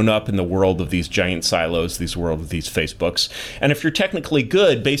of grown up in the world of these giant silos, these world of these Facebooks. And if you're technically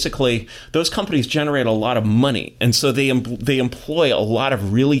good, basically those companies generate a lot of money. And so they employ a lot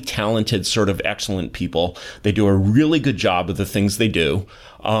of really talented, sort of excellent people. They do a really good job of the things they do.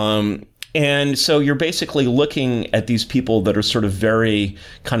 And so you're basically looking at these people that are sort of very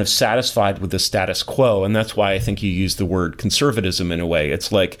kind of satisfied with the status quo. And that's why I think you use the word conservatism in a way.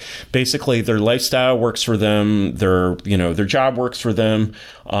 It's like basically their lifestyle works for them. Their job works for them.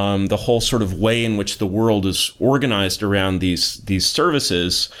 The whole sort of way in which the world is organized around these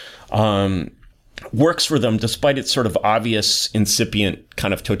services, works for them despite its sort of obvious incipient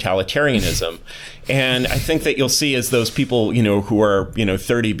kind of totalitarianism. And I think that you'll see as those people, who are,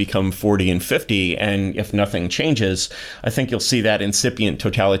 30 become 40 and 50, and if nothing changes, I think you'll see that incipient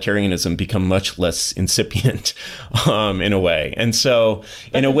totalitarianism become much less incipient, in a way. And so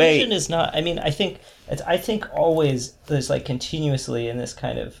in a way, is not, I mean, I think always there's like continuously in this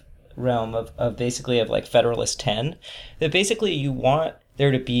kind of realm of basically of like Federalist 10, that basically you want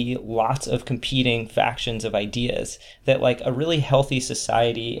there to be lots of competing factions of ideas, that like a really healthy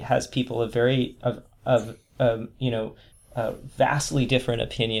society has people of very vastly different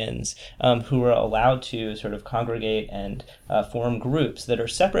opinions who are allowed to sort of congregate and form groups that are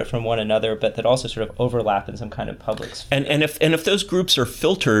separate from one another, but that also sort of overlap in some kind of public sphere. And if those groups are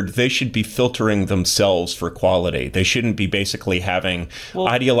filtered, they should be filtering themselves for quality. They shouldn't be basically having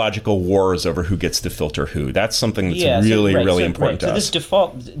ideological wars over who gets to filter who. That's something that's really important to us. So this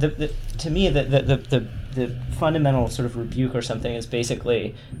default, to me, the fundamental sort of rebuke or something is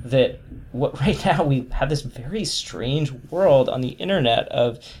basically that right now we have this very strange world on the internet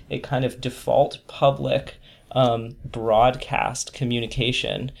of a kind of default public broadcast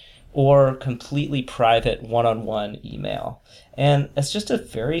communication or completely private one-on-one email. And it's just a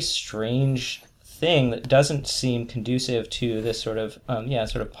very strange thing that doesn't seem conducive to this sort of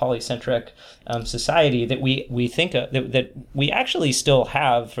polycentric society that we think of, that we actually still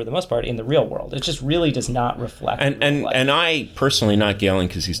have for the most part in the real world. It just really does not reflect. And I personally, not Galen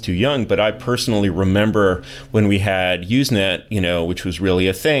because he's too young, but I personally remember when we had Usenet, which was really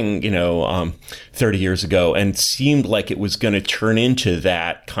a thing, 30 years ago, and seemed like it was going to turn into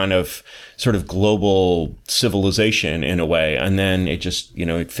that kind of sort of global civilization in a way. And then it just,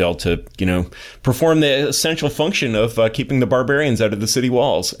 it failed to, perform the essential function of keeping the barbarians out of the city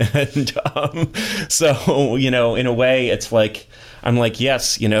walls. And so, in a way, it's like, I'm like,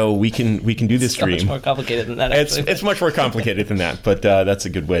 yes, we can do this dream. It's much more complicated than that, actually. It's much more complicated than that, but that's a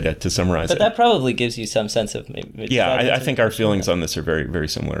good way to summarize it. But that probably gives you some sense of maybe. Yeah, I think our feelings on this are very, very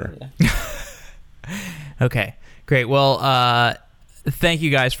similar. Yeah. Okay, great. Well, thank you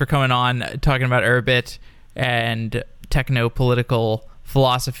guys for coming on, talking about Urbit and techno-political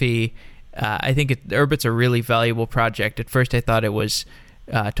philosophy. I think Urbit's a really valuable project. At first, I thought it was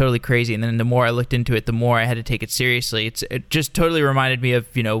totally crazy, and then the more I looked into it, the more I had to take it seriously. It just totally reminded me of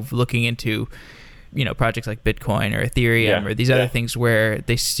looking into projects like Bitcoin or Ethereum or these other things where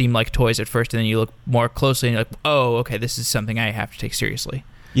they seem like toys at first, and then you look more closely and you're like, oh, okay, this is something I have to take seriously.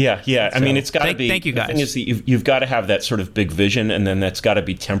 Yeah. I mean, it's got to be. Thank you, guys. The thing is that you've got to have that sort of big vision, and then that's got to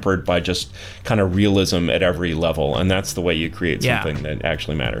be tempered by just kind of realism at every level, and that's the way you create something that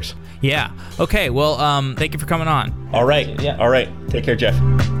actually matters. Yeah. Okay. Well, thank you for coming on. All right. Yeah. All right. Take care, Jeff.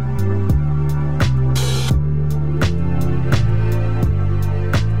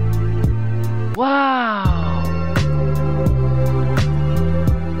 Wow.